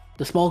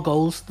the small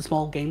goals, the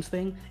small games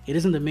thing, it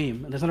isn't a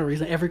meme, and there's not a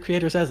reason every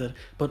creator says it,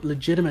 but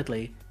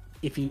legitimately,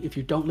 if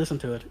you don't listen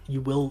to it,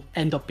 you will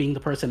end up being the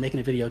person making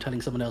a video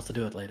telling someone else to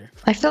do it later.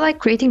 I feel like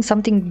creating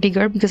something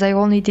bigger, because I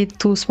only did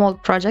 2 small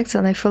projects,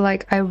 and I feel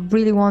like I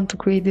really want to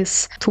create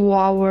this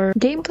 2-hour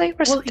gameplay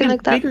or something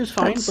like that. Bigger is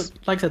fine, but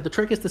like I said, the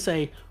trick is to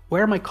say,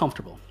 where am I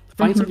comfortable?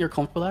 Find something you're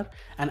comfortable at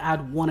and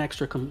add one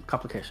extra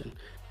complication.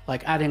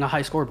 Like adding a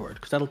high scoreboard,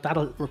 because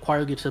that'll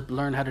require you to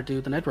learn how to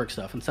do the network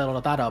stuff and set all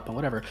of that up and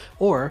whatever.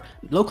 Or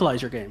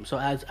localize your game, so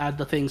add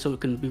the thing so it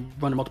can be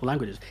run in multiple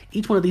languages.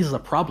 Each one of these is a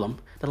problem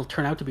that'll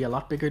turn out to be a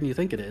lot bigger than you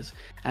think it is,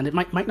 and it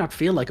might not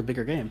feel like a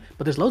bigger game,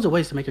 but there's loads of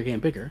ways to make your game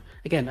bigger.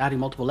 Again, adding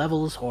multiple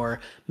levels, or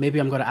maybe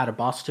I'm going to add a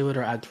boss to it,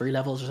 or add 3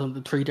 levels or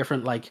something, 3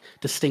 different like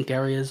distinct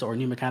areas or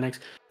new mechanics.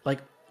 Like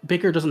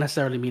bigger doesn't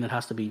necessarily mean it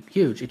has to be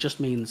huge. It just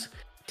means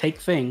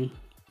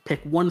pick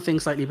one thing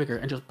slightly bigger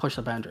and just push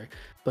the boundary.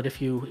 But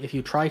if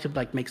you try to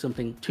like make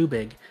something too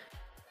big,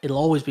 it'll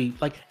always be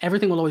like,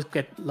 everything will always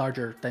get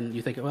larger than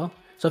you think it will.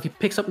 So if you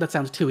pick something that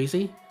sounds too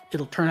easy,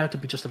 it'll turn out to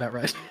be just about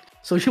right.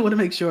 So you want to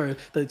make sure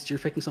that you're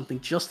picking something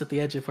just at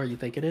the edge of where you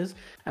think it is,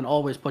 and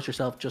always push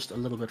yourself just a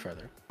little bit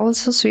further.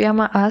 Also,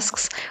 Suyama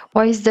asks,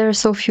 why is there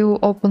so few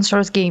open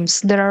source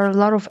games? There are a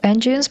lot of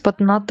engines, but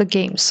not the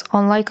games,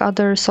 unlike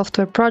other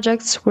software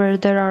projects where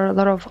there are a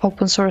lot of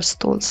open source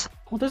tools.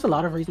 Well, there's a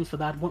lot of reasons for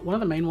that. One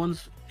of the main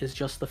ones is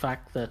just the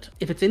fact that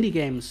if it's indie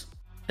games,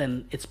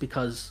 then it's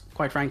because,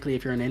 quite frankly,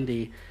 if you're an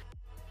indie,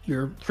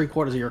 your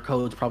 3/4 of your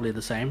code is probably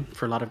the same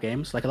for a lot of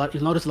games. Like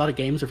you'll notice a lot of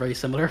games are very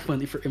similar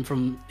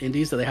from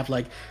indies, that they have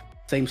like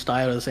same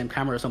style or the same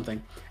camera or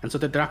something, and so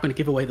they're not going to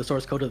give away the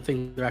source code of the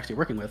thing they're actually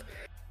working with.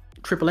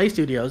 AAA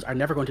studios are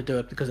never going to do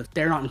it because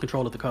they're not in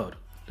control of the code.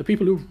 The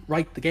people who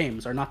write the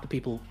games are not the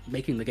people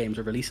making the games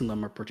or releasing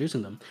them or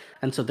producing them,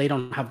 and so they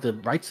don't have the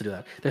rights to do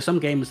that. There's some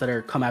games that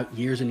are come out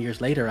years and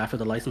years later after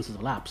the licenses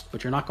have lapsed,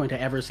 but you're not going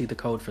to ever see the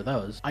code for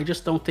those. I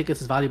just don't think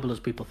it's as valuable as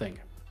people think.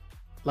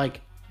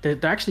 Like, there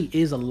actually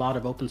is a lot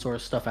of open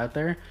source stuff out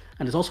there,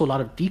 and there's also a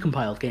lot of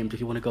decompiled games if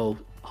you want to go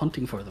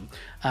hunting for them.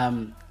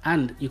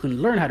 And you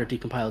can learn how to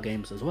decompile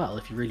games as well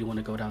if you really want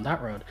to go down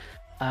that road.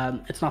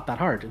 It's not that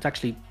hard. It's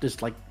actually,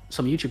 there's like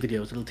some YouTube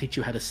videos that'll teach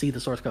you how to see the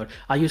source code.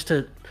 I used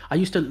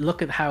to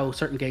look at how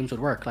certain games would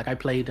work. Like I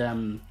played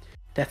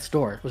Death's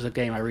Door was a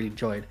game I really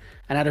enjoyed,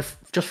 and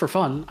just for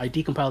fun, I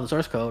decompiled the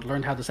source code,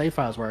 learned how the save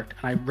files worked,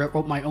 and I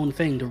wrote my own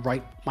thing to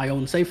write my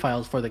own save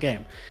files for the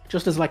game,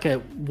 just as like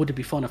would it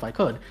be fun if I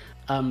could.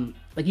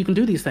 Like you can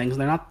do these things,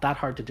 and they're not that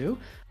hard to do.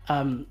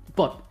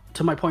 But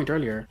to my point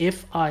earlier,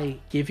 if I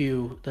give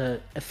you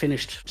a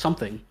finished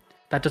something,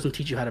 that doesn't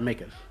teach you how to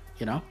make it.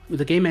 You know, with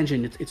the game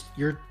engine,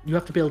 you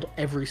have to build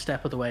every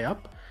step of the way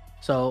up.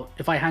 So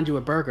if I hand you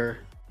a burger,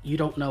 you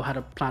don't know how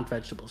to plant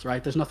vegetables,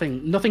 right? There's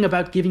nothing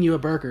about giving you a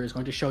burger is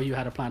going to show you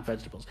how to plant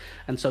vegetables.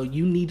 And so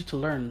you need to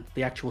learn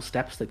the actual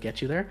steps that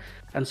get you there.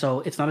 And so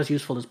it's not as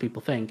useful as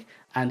people think.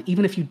 And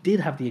even if you did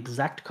have the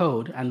exact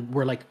code and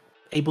were like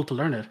able to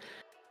learn it,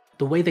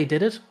 the way they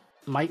did it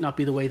might not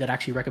be the way that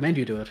actually recommend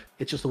you do it.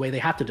 It's just the way they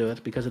had to do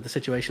it because of the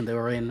situation they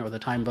were in, or the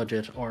time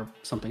budget, or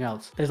something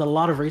else. There's a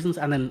lot of reasons,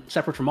 and then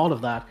separate from all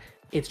of that,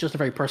 it's just a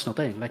very personal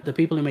thing. Like the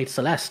people who made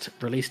Celeste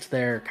released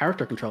their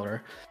character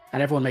controller,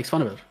 and everyone makes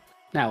fun of it.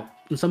 Now,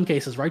 in some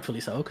cases,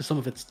 rightfully so, because some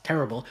of it's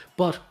terrible,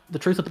 but the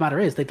truth of the matter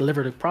is they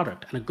delivered a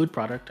product, and a good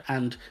product,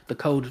 and the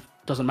code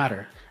doesn't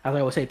matter. As I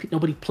always say,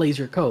 nobody plays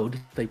your code,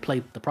 they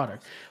play the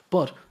product.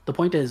 But the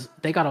point is,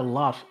 they got a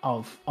lot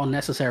of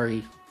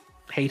unnecessary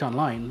hate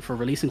online for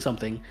releasing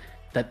something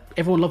that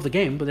everyone loved the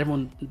game, but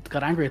everyone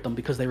got angry at them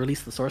because they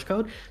released the source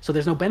code. So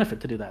there's no benefit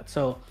to do that.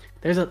 So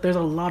there's a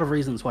lot of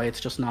reasons why it's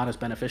just not as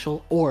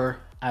beneficial or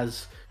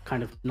as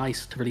kind of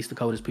nice to release the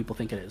code as people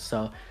think it is.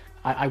 So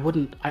I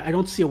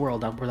don't see a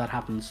world where that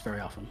happens very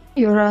often.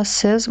 Yura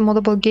says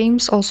moddable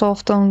games also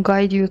often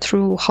guide you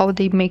through how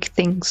they make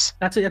things.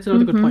 That's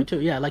another good point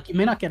too. Yeah, like you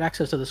may not get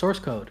access to the source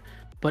code,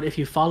 but if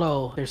you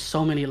follow, there's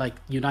so many like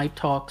Unite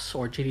talks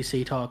or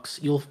GDC talks,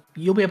 you'll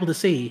be able to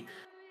see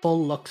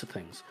full looks at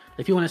things.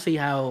 If you want to see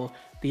how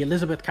the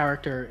Elizabeth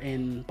character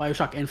in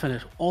Bioshock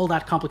Infinite, all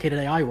that complicated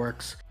AI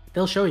works,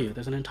 they'll show you.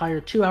 There's an entire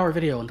 2-hour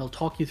video and they'll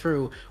talk you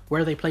through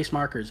where they place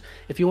markers.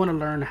 If you want to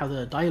learn how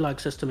the dialogue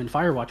system in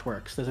Firewatch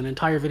works, there's an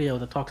entire video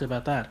that talks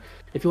about that.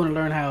 If you want to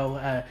learn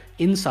how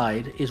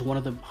Inside is one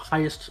of the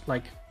highest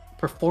like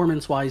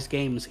performance-wise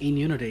games in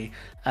Unity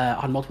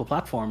on multiple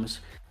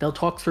platforms, they'll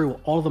talk through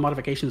all of the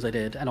modifications they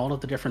did and all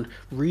of the different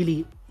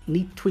really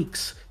neat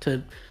tweaks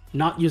to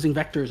not using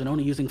vectors and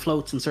only using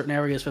floats in certain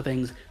areas for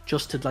things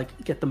just to like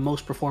get the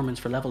most performance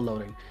for level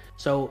loading.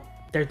 So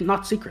they're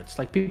not secrets.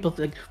 Like people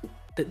think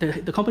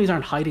the companies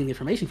aren't hiding the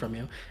information from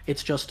you.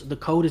 It's just the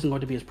code isn't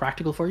going to be as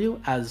practical for you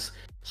as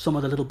some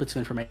of the little bits of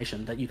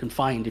information that you can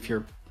find if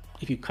you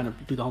kind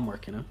of do the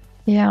homework, you know?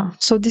 Yeah,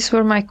 so these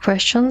were my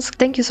questions.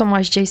 Thank you so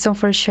much, Jason,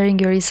 for sharing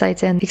your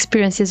insights and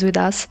experiences with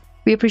us.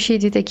 We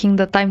appreciate you taking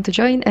the time to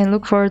join and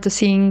look forward to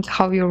seeing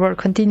how your work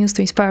continues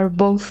to inspire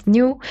both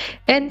new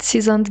and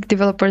seasoned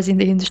developers in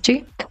the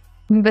industry.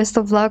 Best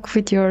of luck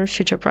with your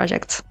future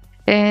projects.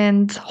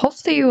 And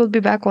hopefully you will be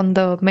back on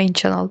the main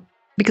channel,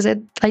 because I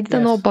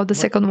didn't know about the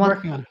second one.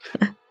 Working on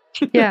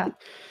it. Yeah.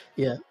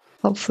 Yeah.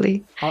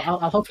 Hopefully. I'll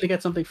hopefully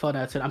get something fun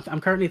out of it. I'm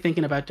currently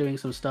thinking about doing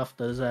some stuff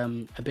that's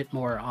a bit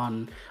more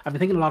on... I've been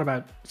thinking a lot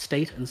about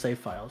state and save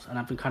files, and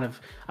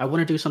I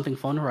want to do something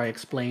fun where I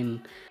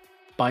explain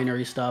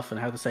binary stuff and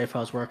how the save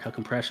files work, how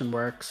compression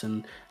works,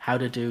 and how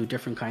to do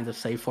different kinds of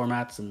save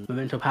formats and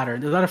memento pattern.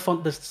 There's a lot of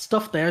fun. There's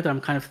stuff there that I'm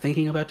kind of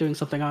thinking about doing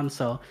something on,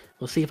 so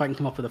we'll see if I can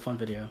come up with a fun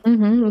video.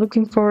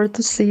 Looking forward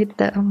to see it.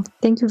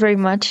 Thank you very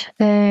much.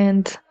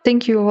 And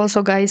thank you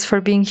also, guys, for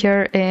being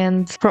here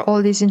and for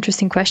all these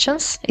interesting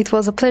questions. It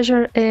was a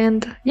pleasure.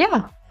 And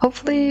yeah,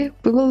 hopefully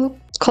we will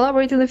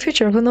collaborate in the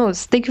future. Who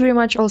knows? Thank you very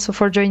much also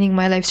for joining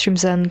my live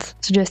streams and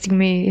suggesting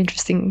me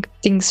interesting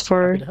things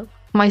for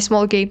my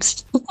small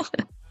games.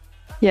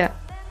 Yeah.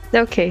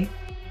 Okay.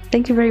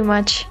 Thank you very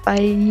much.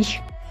 Bye.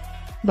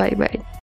 Bye.